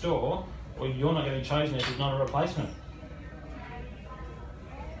another store, well, you're not going to be chosen if there's not a replacement.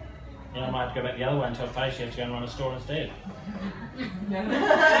 I might have to go back the other way and tell Faye she has to go and run a store instead. She's now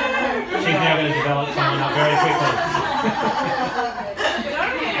going to develop someone up very quickly. But I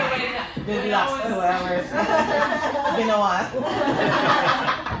remember Good last 2 hours. It's been a while.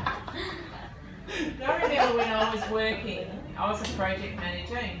 I remember when I was working, I was a project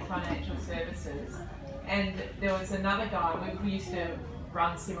manager in financial services, and there was another guy, we used to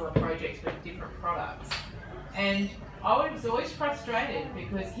run similar projects with different products, and I was always frustrated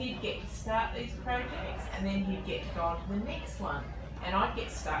because he'd get to start these projects and then he'd get to go on to the next one. and I'd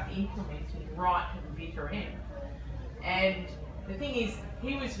get stuck implementing right to the bitter end. And the thing is,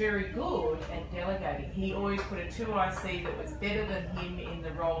 he was very good at delegating. He always put a 2IC that was better than him in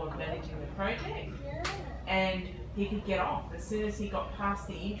the role of managing the project, and he could get off as soon as he got past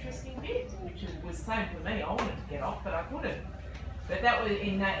the interesting bit, which was the same for me. I wanted to get off, but I couldn't. But that was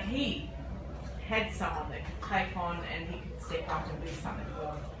in that he had someone that could take on and he could step up and do something for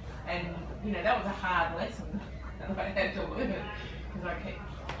him. And, you know, that was a hard lesson that I had to learn because I kept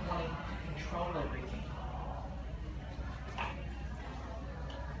wanting to control everything.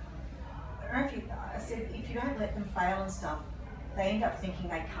 I don't know if you, I said, if you don't let them fail and stuff, they end up thinking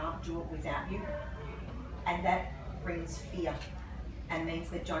they can't do it without you. And that brings fear and means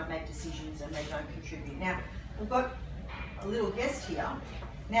they don't make decisions and they don't contribute. Now, we've got a little guest here.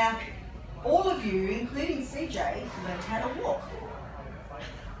 Now, all of you, including CJ, learned how to walk.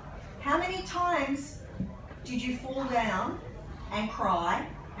 How many times did you fall down and cry,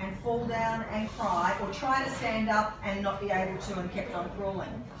 and fall down and cry, or try to stand up and not be able to and kept on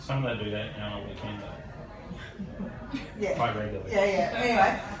crawling? Some that do that on a weekend, though. Yeah. Quite regularly. Yeah, yeah.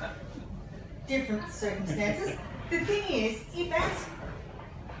 Anyway, different circumstances. The thing is,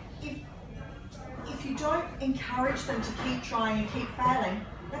 if you don't encourage them to keep trying and keep failing,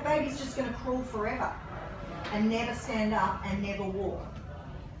 that baby's just going to crawl forever and never stand up and never walk.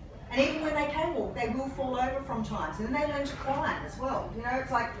 And even when they can walk, they will fall over from times, and then they learn to climb as well. You know,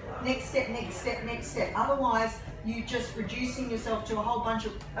 it's like next step, next step, next step. Otherwise, you're just reducing yourself to a whole bunch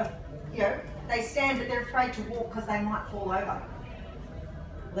of you know, they stand but they're afraid to walk because they might fall over.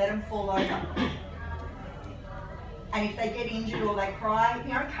 Let them fall over. And if they get injured or they cry,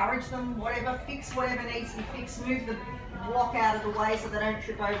 you know, encourage them, whatever, fix whatever needs to be fixed, move the block out of the way so they don't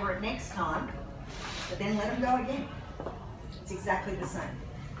trip over it next time, but then let them go again. It's exactly the same.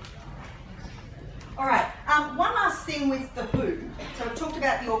 All right, one last thing with the who. So we've talked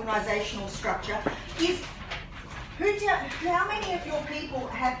about the organisational structure. Is how many of your people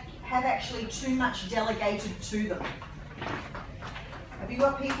have actually too much delegated to them? Have you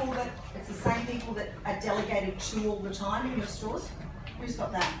got people that, it's the same people that are delegated to all the time in your stores? Who's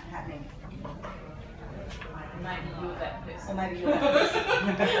got that happening? Maybe you're that person. Or maybe you're that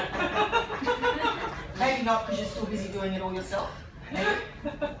person. Maybe not because you're still busy doing it all yourself. Maybe.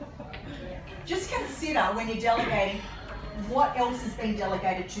 Just consider when you're delegating what else has been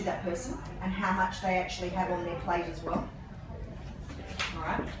delegated to that person and how much they actually have on their plate as well. All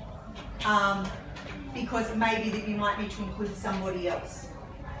right. Because it may be that you might need to include somebody else.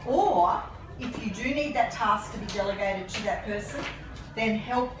 Or if you do need that task to be delegated to that person, then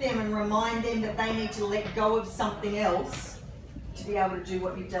help them and remind them that they need to let go of something else to be able to do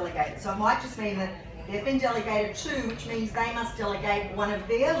what you've delegated. So it might just mean that they've been delegated to, which means they must delegate one of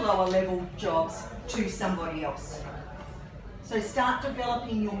their lower level jobs to somebody else. So start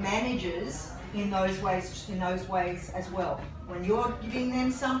developing your managers in those ways as well. When you're giving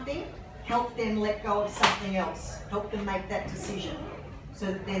them something, help them let go of something else. Help them make that decision so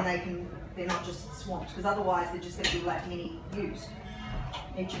that then they're not just swamped, because otherwise they're just going to be like mini yous,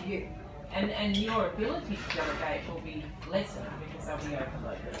 each of you. And your ability to delegate will be lessened because they'll be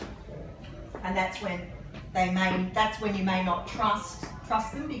overloaded. And that's when you may not trust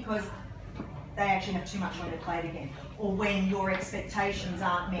them because they actually have too much on their plate again, or when your expectations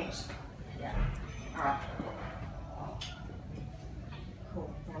aren't met. Yeah. All right.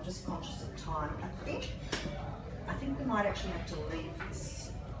 Cool. Now, I'm just conscious of time. I think we might actually have to leave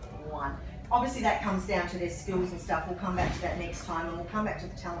this one. Obviously, that comes down to their skills and stuff. We'll come back to that next time, and we'll come back to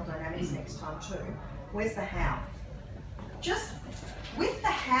the talent dynamics next time too. Where's the how? Just with the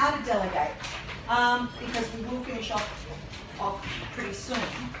how to delegate, because we will finish off pretty soon,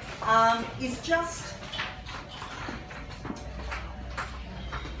 is just,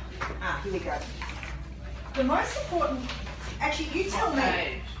 here we go. The most important, actually you tell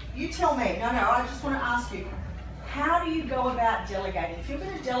me, no, I just want to ask you, how do you go about delegating? If you're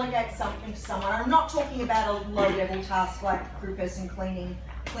going to delegate something to someone, I'm not talking about a low-level task like crew person cleaning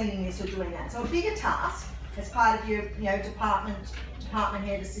this or doing that. So a bigger task as part of your department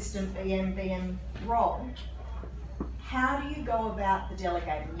head, assistant, BM role, how do you go about the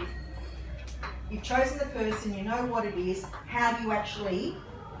delegating? You've chosen the person, you know what it is, how do you actually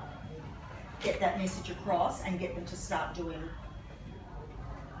get that message across and get them to start doing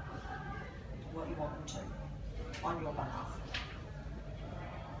what you want them to on your behalf?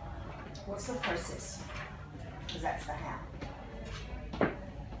 What's the process? Because that's the how.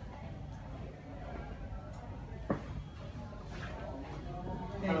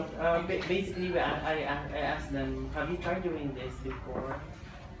 Basically, I asked them, have you tried doing this before?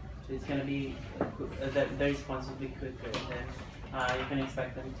 It's going to be, the response will be quicker. And then you can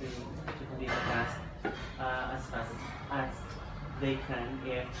expect them to complete the task as fast as they can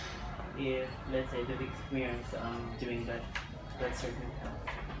if let's say they've experienced doing that certain task.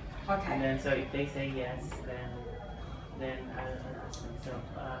 Okay. And then so if they say yes, then I'll ask them. So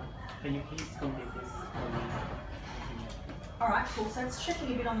can you please complete this for me? All right, cool. So it's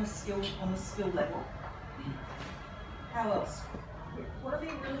checking a bit on the skill level. How else? What are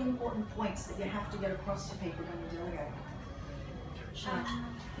the really important points that you have to get across to people when you delegate?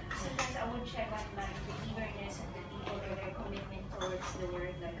 Sometimes I would check on like the eagerness of the people or their commitment towards the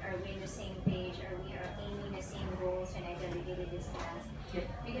work. Like, are we on the same page? Are we aiming the same goals when I delegated this task? Yep.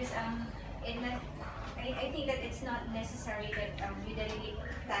 Because I think that it's not necessary that you delegate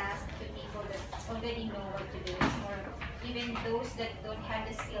tasks to people that already know what to do. It's more even those that don't have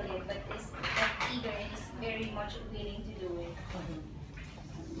the skill yet, but is that eager and is very much willing to do it.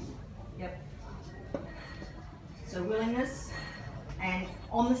 Yep. So willingness and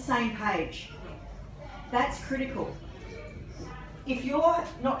on the same page. That's critical. If you're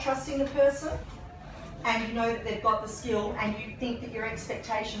not trusting the person and you know that they've got the skill and you think that your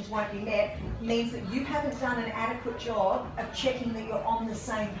expectations won't be met, means that you haven't done an adequate job of checking that you're on the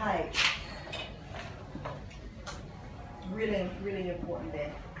same page. Really, really important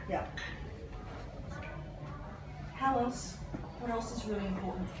there. Yeah. How else? What else is really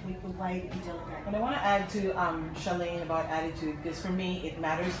important with the way that you delegate? And I want to add to Shalane about attitude, because for me, it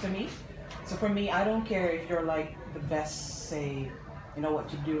matters to me. So for me, I don't care if you're like the best, say, you know what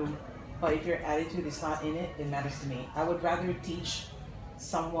to do, but if your attitude is not in it, it matters to me. I would rather teach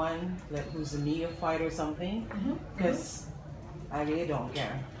someone like who's a neophyte or something, because I really don't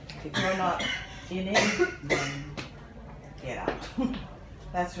care. If you're not in it, then get out.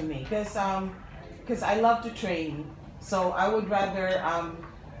 That's for me, because I love to train. So I would rather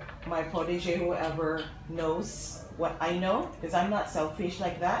my protege, whoever, knows what I know, because I'm not selfish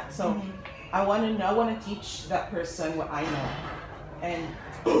like that. So I want to teach that person what I know, and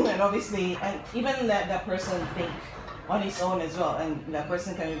obviously, and even let that person think on his own as well, and that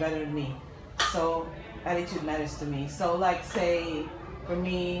person can be better than me. So attitude matters to me. So like say for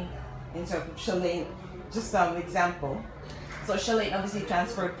me, in terms of Shalane, just an example. So Shalane obviously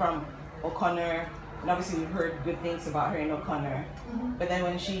transferred from O'Connor. And obviously we've heard good things about her in O'Connor. But then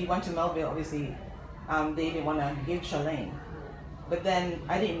when she went to Melville, obviously they didn't want to give Shalane. But then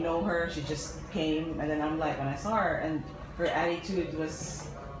I didn't know her, she just came, and then I'm like, when I saw her, and her attitude was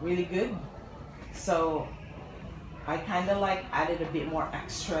really good. So I kind of like added a bit more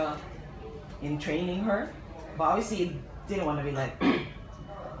extra in training her. But obviously didn't want to be like,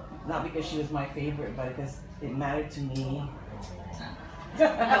 not because she was my favorite, but because it mattered to me. What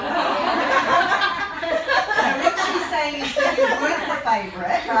she's saying is that you weren't the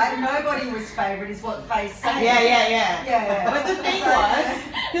favourite, right? Nobody was favourite is what Faye's saying. Yeah. But the thing was,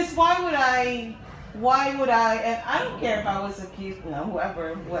 because why would I, and I don't care if I was accused, you know,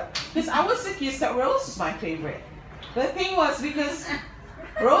 whoever, because I was accused that Rose was my favorite. The thing was, because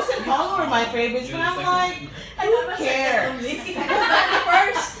Rose and Paulo were my favorites, but I'm like, who cares?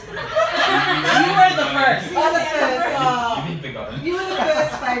 First. You were the first. Oh, the first. You were the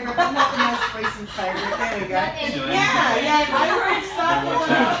first favourite, but not the most recent favourite. There we go. Yeah. I heard stuff.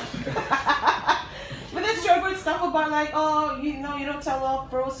 But then she heard stuff about like, oh, you know, you don't tell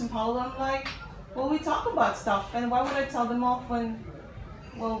off Rose and Paulo. I'm like, well, we talk about stuff, and why would I tell them off when?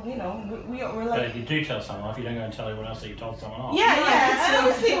 Well, you know, we're like... But if you do tell someone off, you don't go and tell everyone else that you told someone off. Yeah. And I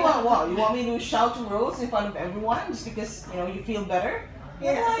was thinking, what? You want me to shout to Rose in front of everyone just because, you know, you feel better?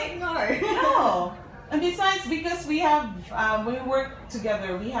 Yeah, like, no. And besides, because we have, when we work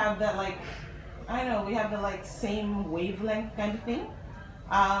together, we have that like, I don't know, we have the like same wavelength kind of thing.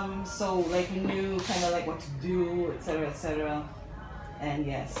 So like we knew kind of like what to do, etc., etc. And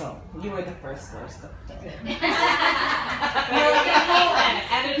yeah, so you were the first.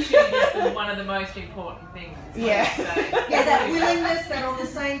 Attitude is one of the most important things. Yeah, that willingness, that on the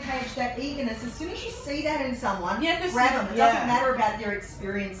same page, that eagerness. As soon as you see that in someone, grab them. It doesn't matter about their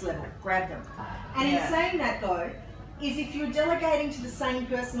experience level. Grab them. And in saying that though, is if you're delegating to the same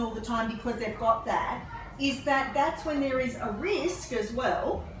person all the time because they've got that, is that's when there is a risk as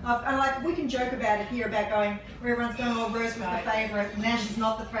well. And like we can joke about it here about going where everyone's going, oh, Rose was the favourite, now she's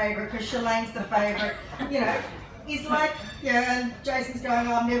not the favourite because Shalane's the favourite. You know, it's like, yeah, and Jason's going,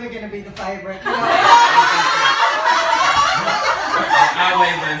 oh, I'm never going to be the favourite. You know? Our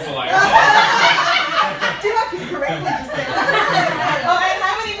wavelengths are like, Did I pick correctly just then? Oh, I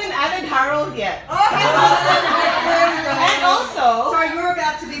haven't even added Harold yet. Oh, and also... Sorry, you're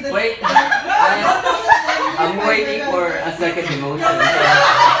about to be the... Wait, I'm waiting for a second emotion.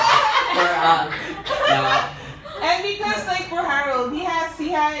 And because like for Harold,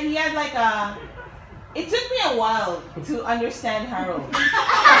 like it took me a while to understand Harold.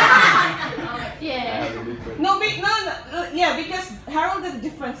 Yeah. No, yeah, because Harold had a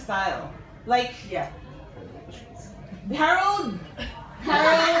different style. Like, Yeah. Harold,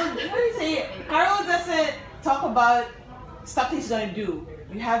 what do you say? Harold doesn't talk about stuff he's gonna do.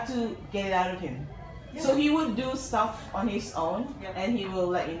 You have to get it out of him. Yeah. So he would do stuff on his own, Yeah. and he will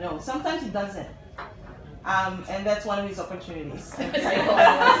let you know. Sometimes he doesn't. And that's one of his opportunities. But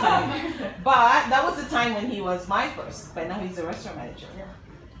that was the time when he was my first, but now he's a restaurant manager.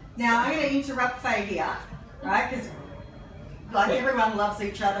 Now I'm going to interrupt Faye here, right? Because like everyone loves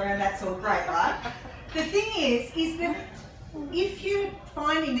each other and that's all great, right? The thing is that if you're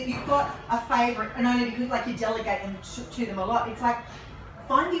finding that you've got a favourite, and only because like you delegate them to them a lot, it's like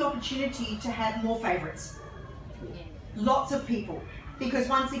find the opportunity to have more favourites. Lots of people. Because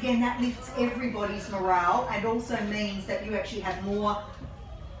once again, that lifts everybody's morale and also means that you actually have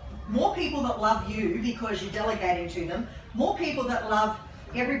more people that love you because you're delegating to them, more people that love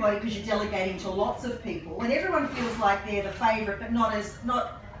everybody because you're delegating to lots of people, and everyone feels like they're the favourite, but not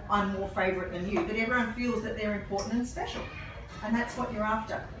I'm more favourite than you, but everyone feels that they're important and special, and that's what you're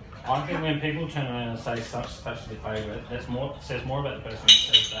after. I think when people turn around and say such is the favourite, that says more about the person who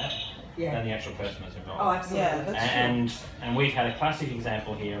says that than the actual person that's involved. Oh, absolutely. Yeah, that's And we've had a classic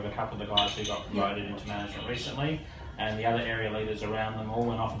example here of a couple of the guys who got promoted into management recently, and the other area leaders around them all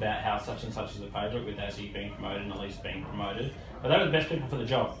went off about how such and such is a favourite, with Azzy being promoted and Elise being promoted. But they were the best people for the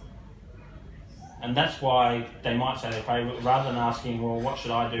job. And that's why they might say they're favourite, rather than asking, well, what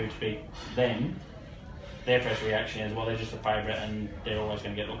should I do to be them? Their first reaction is, well, they're just a favourite and they're always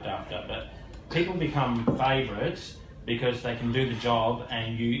going to get looked after. But people become favourites because they can do the job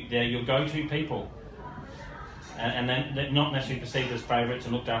and they're your go-to people. And then they're not necessarily perceived as favourites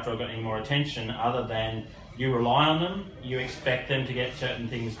and looked after or got any more attention, other than you rely on them, you expect them to get certain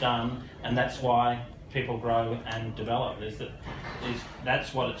things done, and that's why people grow and develop.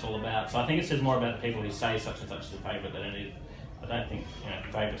 That's what it's all about. So I think it says more about the people who say such and such is a favourite than it is. I don't think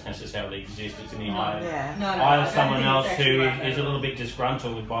favourites necessarily exist. It's in the eye of someone else who is a little bit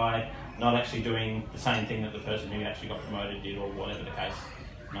disgruntled by not actually doing the same thing that the person who actually got promoted did, or whatever the case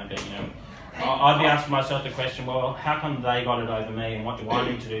may be. I'd be asking myself the question, well, how come they got it over me, and what do I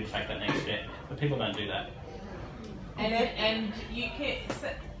need to do to take that next step? But people don't do that. And you can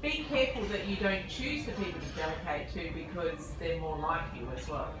be careful that you don't choose the people to delegate to, because they're more like you as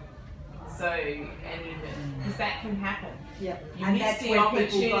well. So, because that can happen. Yeah, You and miss that's the where people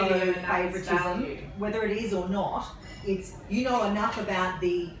opportunity go of another's favouritism, value. whether it is or not. It's you know enough about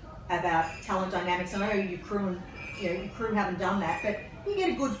talent dynamics. I know your crew haven't done that, but you get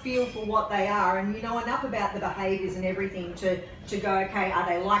a good feel for what they are, and you know enough about the behaviours and everything to go, okay, are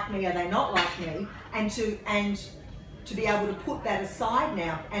they like me? Are they not like me? And to be able to put that aside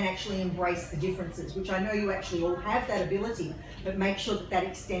now and actually embrace the differences, which I know you actually all have that ability, but make sure that that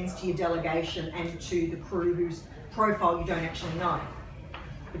extends to your delegation and to the crew whose profile you don't actually know.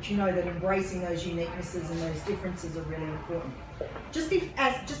 But you know that embracing those uniquenesses and those differences are really important. Just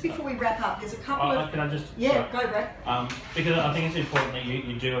before we wrap up, there's a couple of... Can I just... Yeah, go Brad. Because I think it's important that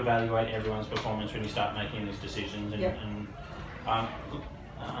you do evaluate everyone's performance when you start making these decisions. And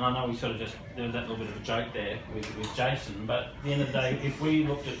I know we sort of there was that little bit of a joke there with Jason, but at the end of the day, if we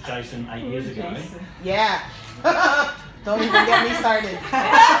looked at Jason 8 years ago... Yeah. Don't even get me started.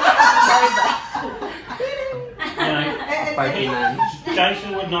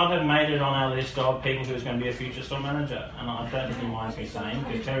 Jason would not have made it on our list of people who was going to be a future store manager, and I don't think he minds me saying,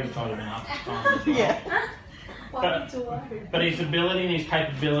 because Terry's told him enough times as well. But his ability and his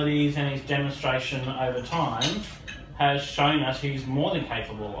capabilities and his demonstration over time has shown us he's more than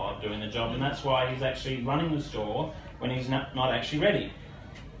capable of doing the job, and that's why he's actually running the store when he's not actually ready.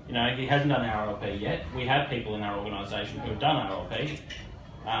 He hasn't done RLP yet. We have people in our organisation who have done RLP,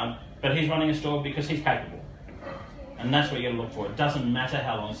 but he's running a store because he's capable. And that's what you got to look for. It doesn't matter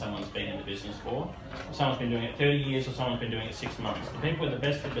how long someone's been in the business for. If someone's been doing it 30 years or someone's been doing it 6 months. The people with the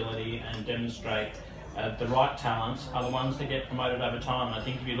best ability and demonstrate the right talents are the ones that get promoted over time. And I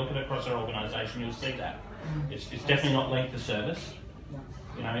think if you look at it across our organisation, you'll see that. It's definitely not length of service.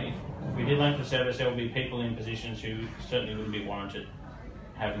 If we did length of service, there will be people in positions who certainly wouldn't be warranted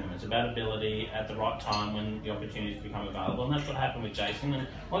having them. It's about ability at the right time when the opportunities become available, and that's what happened with Jason, and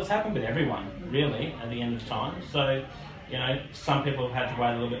it's happened with everyone really at the end of time. So some people have had to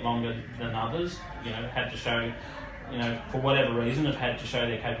wait a little bit longer than others, had to show, for whatever reason, have had to show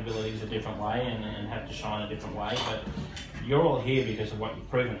their capabilities a different way and have to shine a different way. But you're all here because of what you've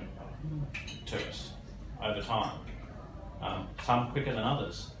proven to us over time, some quicker than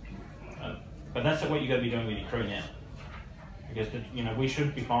others, but that's what you've got to be doing with your crew now. Because we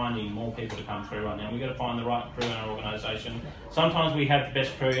should be finding more people to come through right now. We've got to find the right crew in our organisation. Sometimes we have the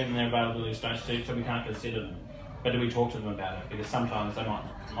best crew and their availabilities don't suit, so we can't consider them. But do we talk to them about it? Because sometimes they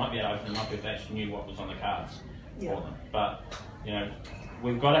might be open up if they actually knew what was on the cards for them. But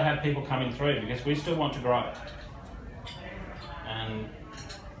we've got to have people coming through because we still want to grow, and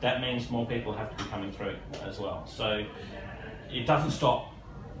that means more people have to be coming through as well. So it doesn't stop.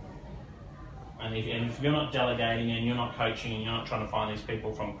 And if you're not delegating and you're not coaching and you're not trying to find these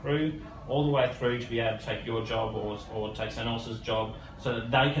people from crew all the way through to be able to take your job or take someone else's job so that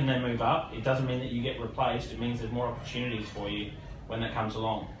they can then move up, it doesn't mean that you get replaced. It means there's more opportunities for you when that comes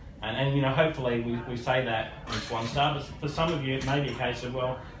along. And hopefully we say that in Swan Star, but for some of you it may be a case of,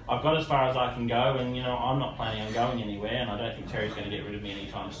 well, I've got as far as I can go and I'm not planning on going anywhere and I don't think Terry's going to get rid of me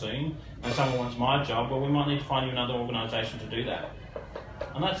anytime soon. And someone wants my job, well, we might need to find you another organisation to do that.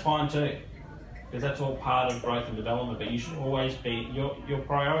 And that's fine too, because that's all part of growth and development, but you should always be, your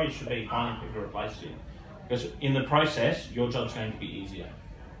priority should be finding people to replace you. Because in the process, your job's going to be easier.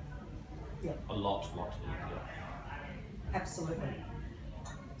 A lot easier. Absolutely.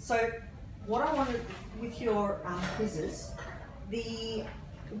 So what I wanted with your quizzes, the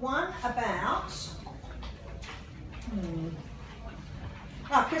one about,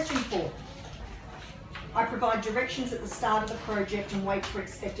 question 4. I provide directions at the start of the project and wait for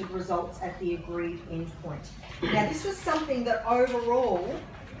expected results at the agreed endpoint. Now this was something that overall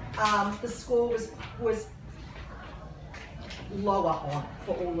the score was lower on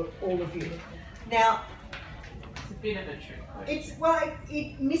for all of you. Now it's a bit of a trick.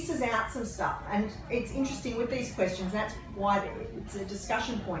 It misses out some stuff, and it's interesting with these questions. That's why it's a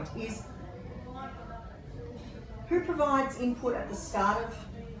discussion point. Is who provides input at the start of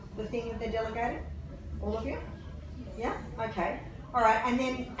the thing that they're delegating? All of you? Yeah? Okay. All right, and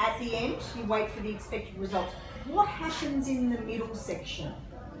then at the end, you wait for the expected results. What happens in the middle section?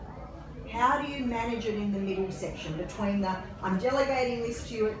 How do you manage it in the middle section between the, I'm delegating this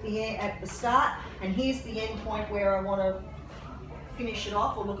to you at the start, and here's the end point where I want to finish it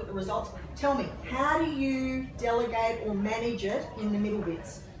off or look at the results. Tell me, how do you delegate or manage it in the middle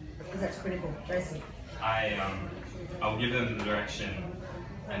bits? Because that's critical. Jason? I'll give them the direction,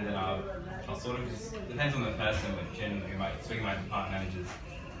 and then I'll sort of just, depends on the person, but generally, speaking to my department managers,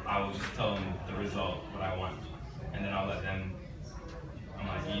 I will just tell them the result, what I want, and then I'll let them, I'm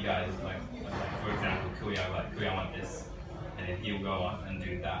like, you guys, like for example, Kui, I want this, and then he'll go off and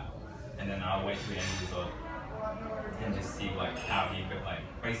do that, and then I'll wait for the end result, and just see how he could,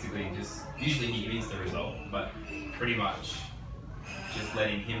 basically just, usually he reads the result, but pretty much just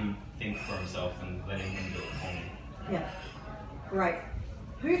letting him think for himself and letting him do it for me. Yeah, great.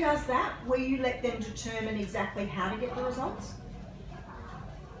 Who does that, where you let them determine exactly how to get the results?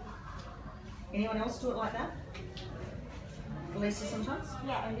 Anyone else do it like that? Elisa sometimes?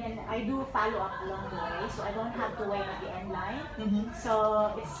 Yeah, and then I do follow up along the way, so I don't have to wait at the end line.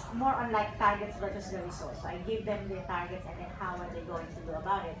 So it's more on targets versus the results. So I give them the targets and then how are they going to do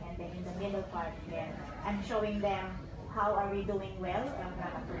about it. And then in the middle part, then I'm showing them how are we doing well and we're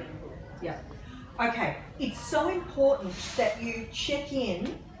not doing good. Yeah. Okay, it's so important that you check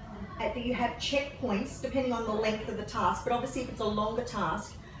in, that you have checkpoints depending on the length of the task, but obviously if it's a longer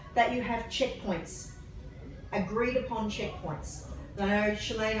task, that you have checkpoints, agreed upon checkpoints. I know,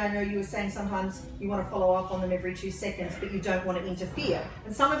 Shalane, I know you were saying sometimes you want to follow up on them every 2 seconds, but you don't want to interfere.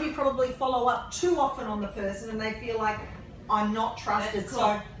 And some of you probably follow up too often on the person and they feel like, I'm not trusted. That's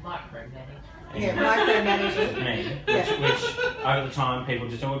called micromanaging. Yeah, micromanaging. Which over the time people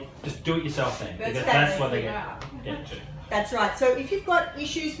just do it yourself then, because that's what they get to. That's right. So if you've got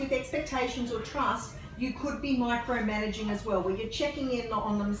issues with expectations or trust, you could be micromanaging as well, where you're checking in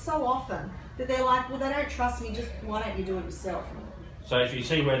on them so often that they're like, well, they don't trust me, just why don't you do it yourself? So if you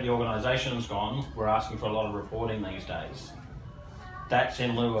see where the organisation's gone, we're asking for a lot of reporting these days. That's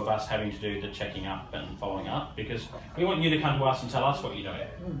in lieu of us having to do the checking up and following up, because we want you to come to us and tell us what you're doing.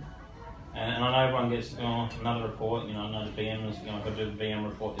 And I know everyone gets another report, another BM is I've got to do the BM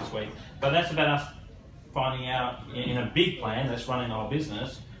report this week. But that's about us finding out in a big plan that's running the whole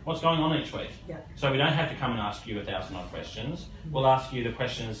business, what's going on each week. Yeah. So we don't have to come and ask you 1,000 odd questions. We'll ask you the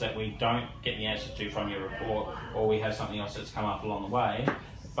questions that we don't get the answers to from your report, or we have something else that's come up along the way.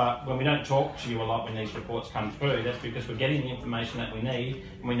 But when we don't talk to you a lot when these reports come through, that's because we're getting the information that we need,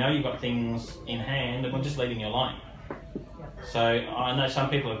 and we know you've got things in hand, and we're just leaving you alone. So I know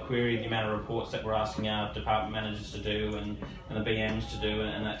some people have queried the amount of reports that we're asking our department managers to do and the BMs to do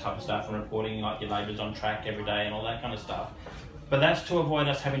and that type of stuff, and reporting like your labour's on track every day and all that kind of stuff. But that's to avoid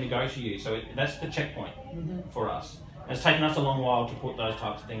us having to go to you. So that's the checkpoint for us. And it's taken us a long while to put those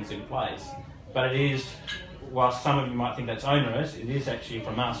types of things in place. But it is whilst some of you might think that's onerous, it is actually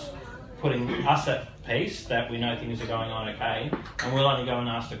from us putting us at peace that we know things are going on okay, and we'll only go and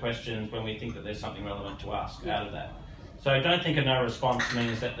ask the questions when we think that there's something relevant to ask out of that. So don't think a no response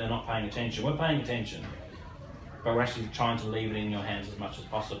means that they're not paying attention. We're paying attention, but we're actually trying to leave it in your hands as much as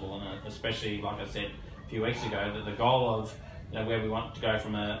possible, and especially, like I said a few weeks ago, that the goal of where we want to go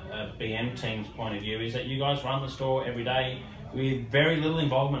from a BM team's point of view is that you guys run the store every day with very little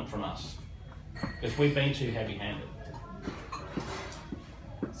involvement from us, because we've been too heavy-handed.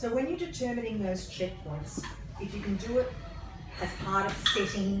 So when you're determining those checkpoints, if you can do it as part of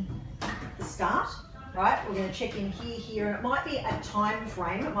setting the start, right? We're going to check in here, and it might be a time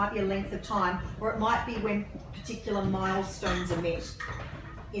frame, it might be a length of time, or it might be when particular milestones are met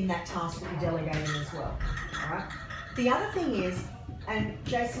in that task that you're delegating as well, all right? The other thing is, and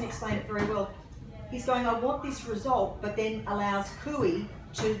Jason explained it very well, he's going, I want this result, but then allows Kui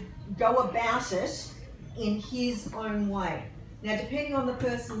to go about it in his own way. Now, depending on the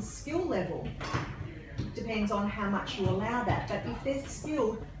person's skill level, depends on how much you allow that. But if they're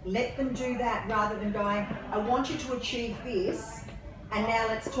skilled, let them do that rather than going, I want you to achieve this, and now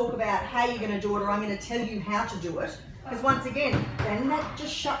let's talk about how you're going to do it, or I'm going to tell you how to do it. Because once again, then that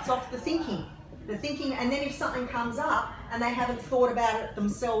just shuts off the thinking. And then if something comes up and they haven't thought about it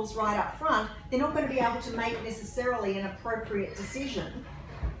themselves right up front, they're not going to be able to make necessarily an appropriate decision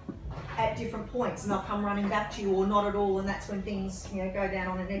at different points, and they'll come running back to you, or not at all, and that's when things go down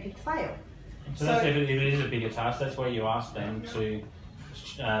on an epic fail. So that's if it is a bigger task, that's where you ask them to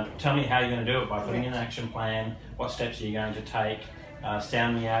tell me how you're going to do it by putting in an action plan, what steps are you going to take,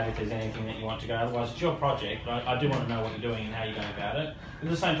 sound me out if there's anything that you want to go. Otherwise, it's your project, but I do want to know what you're doing and how you're going about it. At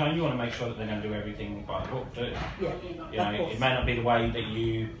the same time, you want to make sure that they're going to do everything by the book too. Yeah, it may not be the way that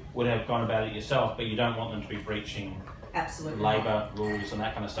you would have gone about it yourself, but you don't want them to be breaching labour rules and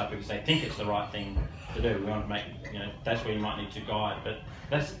that kind of stuff because they think it's the right thing to do. We want to make, that's where you might need to guide, but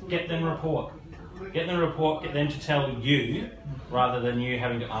let's get them a report. Get them a report, get them to tell you rather than you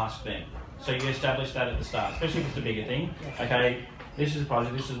having to ask them. So you establish that at the start, especially if it's a bigger thing. Okay, this is a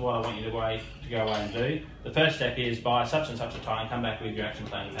project, this is what I want you to go away and do. The first step is by such and such a time, come back with your action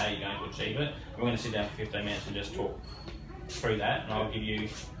plan of how you're going to achieve it. We're going to sit down for 15 minutes and just talk through that, and I'll give you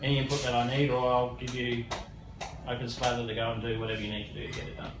any input that I need, or I'll give you open slather to go and do whatever you need to do to get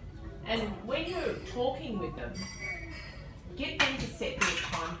it done. And when you're talking with them, get them to set their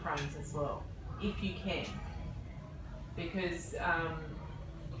time frames as well, if you can. Because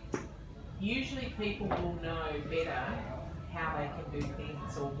usually people will know better how they can do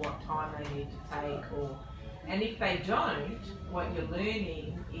things or what time they need to take, and if they don't, what you're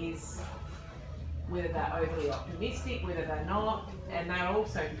learning is whether they're overly optimistic, whether they're not, and they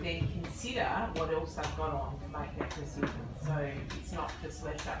also then consider what else they've got on to make that decision. So it's not just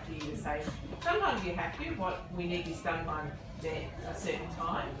left up to you to say, sometimes you have to, we need this done by a certain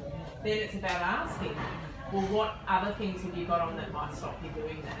time. Then it's about asking, well, what other things have you got on that might stop you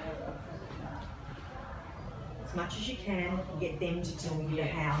doing that? As much as you can, get them to tell you the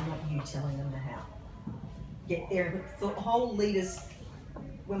how, not you telling them the how. Get there. The whole leaders,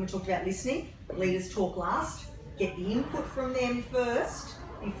 when we talked about listening, leaders talk last. Get the input from them first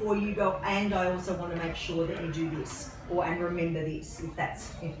before you go, and I also want to make sure that you do this, and remember this if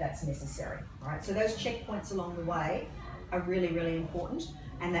that's necessary. All right. So those checkpoints along the way are really, really important,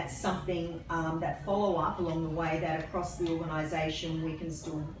 and that's something that follow up along the way that across the organisation we can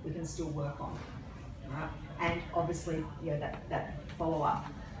still work on. All right. And obviously, that follow up.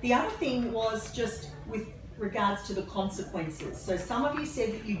 The other thing was just with regards to the consequences. So some of you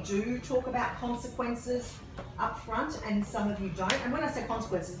said that you do talk about consequences up front, and some of you don't. And when I say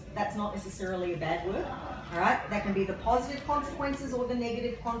consequences, that's not necessarily a bad word. All right, that can be the positive consequences or the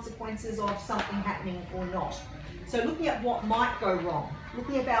negative consequences of something happening or not. So looking at what might go wrong,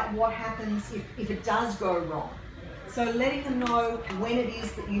 looking about what happens if it does go wrong. So letting them know when it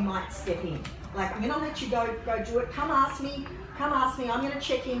is that you might step in. Like, I'm going to let you go do it. Come ask me. I'm going to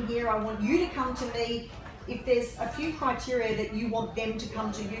check in here. I want you to come to me. If there's a few criteria that you want them to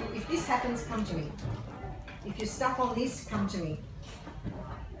come to you, if this happens, come to me. If you're stuck on this, come to me.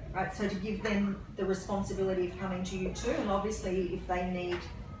 Right, so to give them the responsibility of coming to you too, and obviously if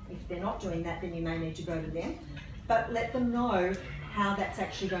they're not doing that, then you may need to go to them. But let them know how that's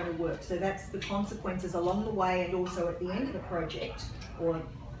actually going to work. So that's the consequences along the way, and also at the end of the project, or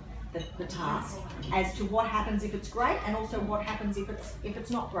the task, as to what happens if it's great, and also what happens if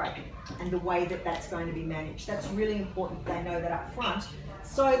it's not great, and the way that that's going to be managed. That's really important that they know that up front,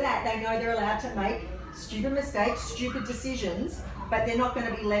 so that they know they're allowed to make stupid mistakes, stupid decisions, but they're not going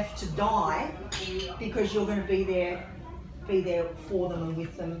to be left to die because you're going to be there be there for them and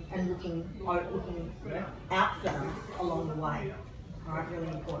with them and looking out for them along the way. All right, really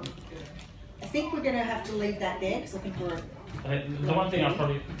important. I think we're going to have to leave that there because I think we're... The one thing I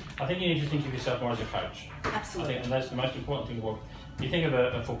think you need to think of yourself more as a coach. Absolutely. I think, and that's the most important thing. If you think of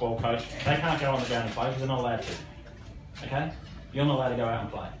a football coach, they can't go on the ground and play because they're not allowed to. Okay? You're not allowed to go out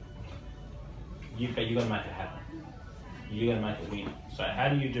and play. But you've got to make it happen. You've got to make it win. So how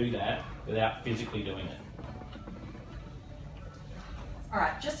do you do that without physically doing it? All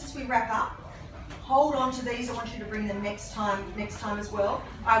right, just as we wrap up, hold on to these. I want you to bring them next time as well.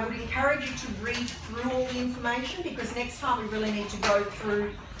 I would encourage you to read through all the information because next time we really need to go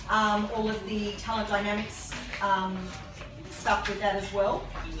through all of the talent dynamics stuff with that as well.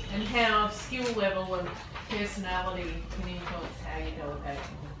 And how skill level and personality can influence how you delegate.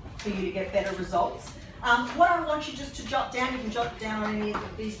 For you to get better results. What I want you just to jot down, you can jot down on any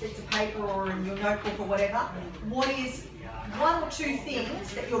of these bits of paper or in your notebook or whatever, what is one or two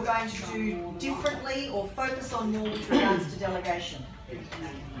things that you're going to do differently or focus on more with regards to delegation.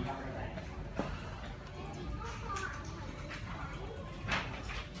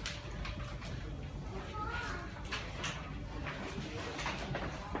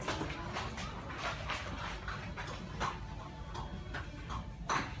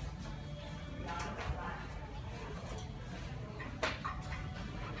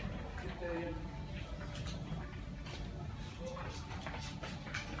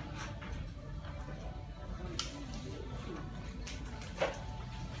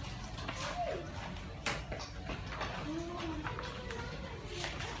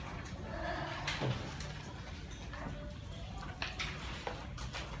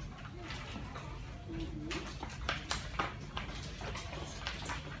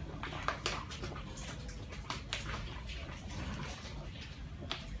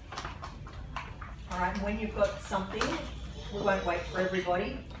 When you've got something, we won't wait for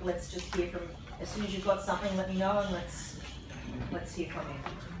everybody. Let's just hear from, as soon as you've got something, let me know and let's hear from you.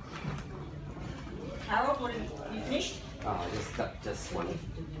 Harold, what have you finished? Just one.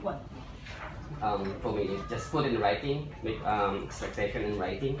 What? For me, just put in writing, make expectation in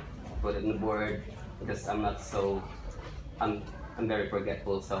writing, put it in the board because I'm very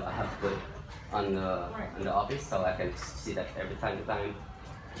forgetful, so I have to put it on the office so I can see that every time to time,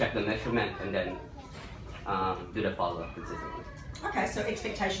 check the measurement and then do the follow-up consistently. Okay, so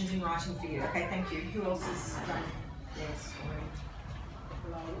expectations in writing for you. Okay, thank you. Who else has done theirs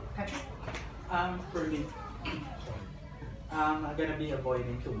already? Patrick? For me, I'm gonna be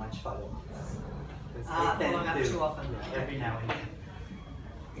avoiding too much follow-ups. Following up too often. Yeah, every now and then.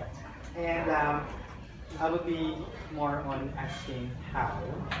 Yeah. And I would be more on asking how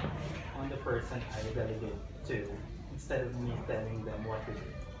on the person I delegate to instead of me telling them what to do.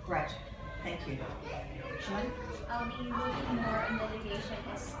 Right. Thank you. Sean? I'll be looking more on delegation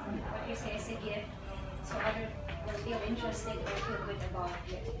as what you say is a gift, so other will feel interested or feel good about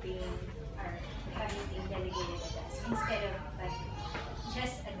being or having been delegated a task instead of like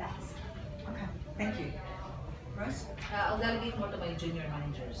just a task. Okay, thank you. Rose? I'll delegate more to my junior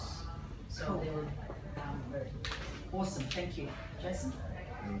managers, so cool. they will learn. Awesome, thank you. Jason?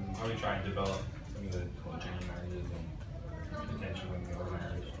 I would try and develop some of the junior managers and potential in the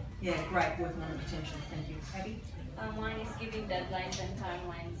organization. Yeah, great, working on the potential. Thank you. Abby? Mine is giving deadlines and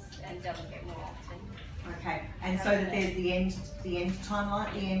timelines and delegate more often. Okay, and so that there's the end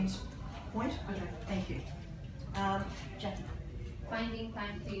timeline, the end point? Okay, thank you. Jackie? Finding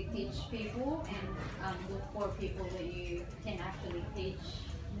time to teach people and look for people that you can actually teach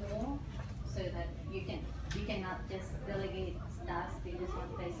more so that you cannot just delegate tasks to just one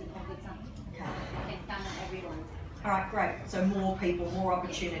person all the time. Okay. You can count on everyone. All right, great. So more people, more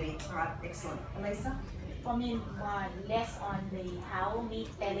opportunity. All right, excellent. Elisa? For me, less on the how, me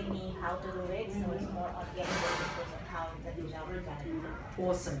telling me how to do it, so it's more on getting the input on how the job is done.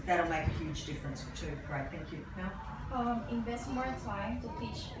 Awesome. That'll make a huge difference too. Great, thank you. Now? Invest more time to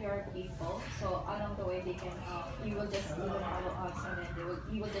teach your people, so along the way they can, you will just do the follow-ups and then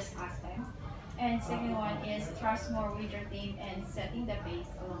you will just ask them. And second one is trust more with your team and setting the pace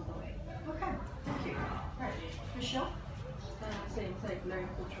along the way. Okay, thank you. Great. Michelle? Same, like learn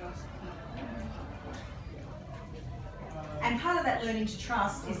to trust. And part of that learning to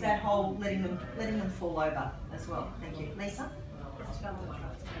trust is that whole letting them fall over as well. Thank you. Lisa?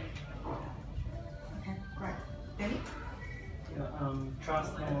 Okay, great. Benny?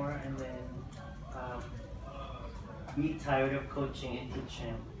 Trust more and then be tired of coaching and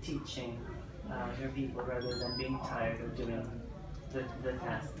teaching your people rather than being tired of doing the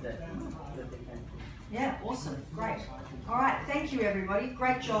task that they can do. Yeah, awesome. Great. All right, thank you everybody.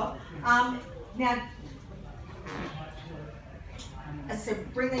 Great job. Now, as I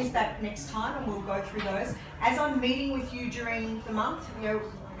said, bring these back next time and we'll go through those. As I'm meeting with you during the month, you know,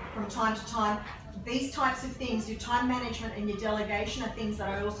 from time to time, these types of things, your time management and your delegation, are things that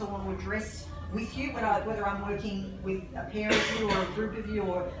I also want to address with you, whether I'm working with a pair of you or a group of you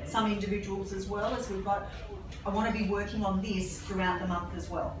or some individuals as well, as we've got, I want to be working on this throughout the month as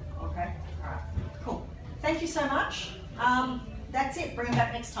well, okay? All right, cool. Thank you so much. That's it, bring them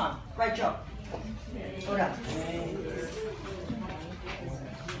back next time. Great job. Well done.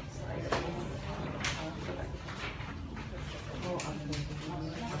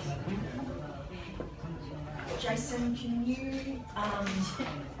 Jason, can you,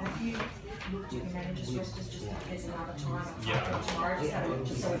 have you looked at the manager's rosters just if there's another time Yeah. tomorrow? Just have a look,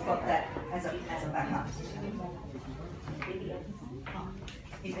 just so we've got that as a backup.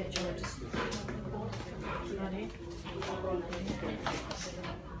 Yvette, do you want to just...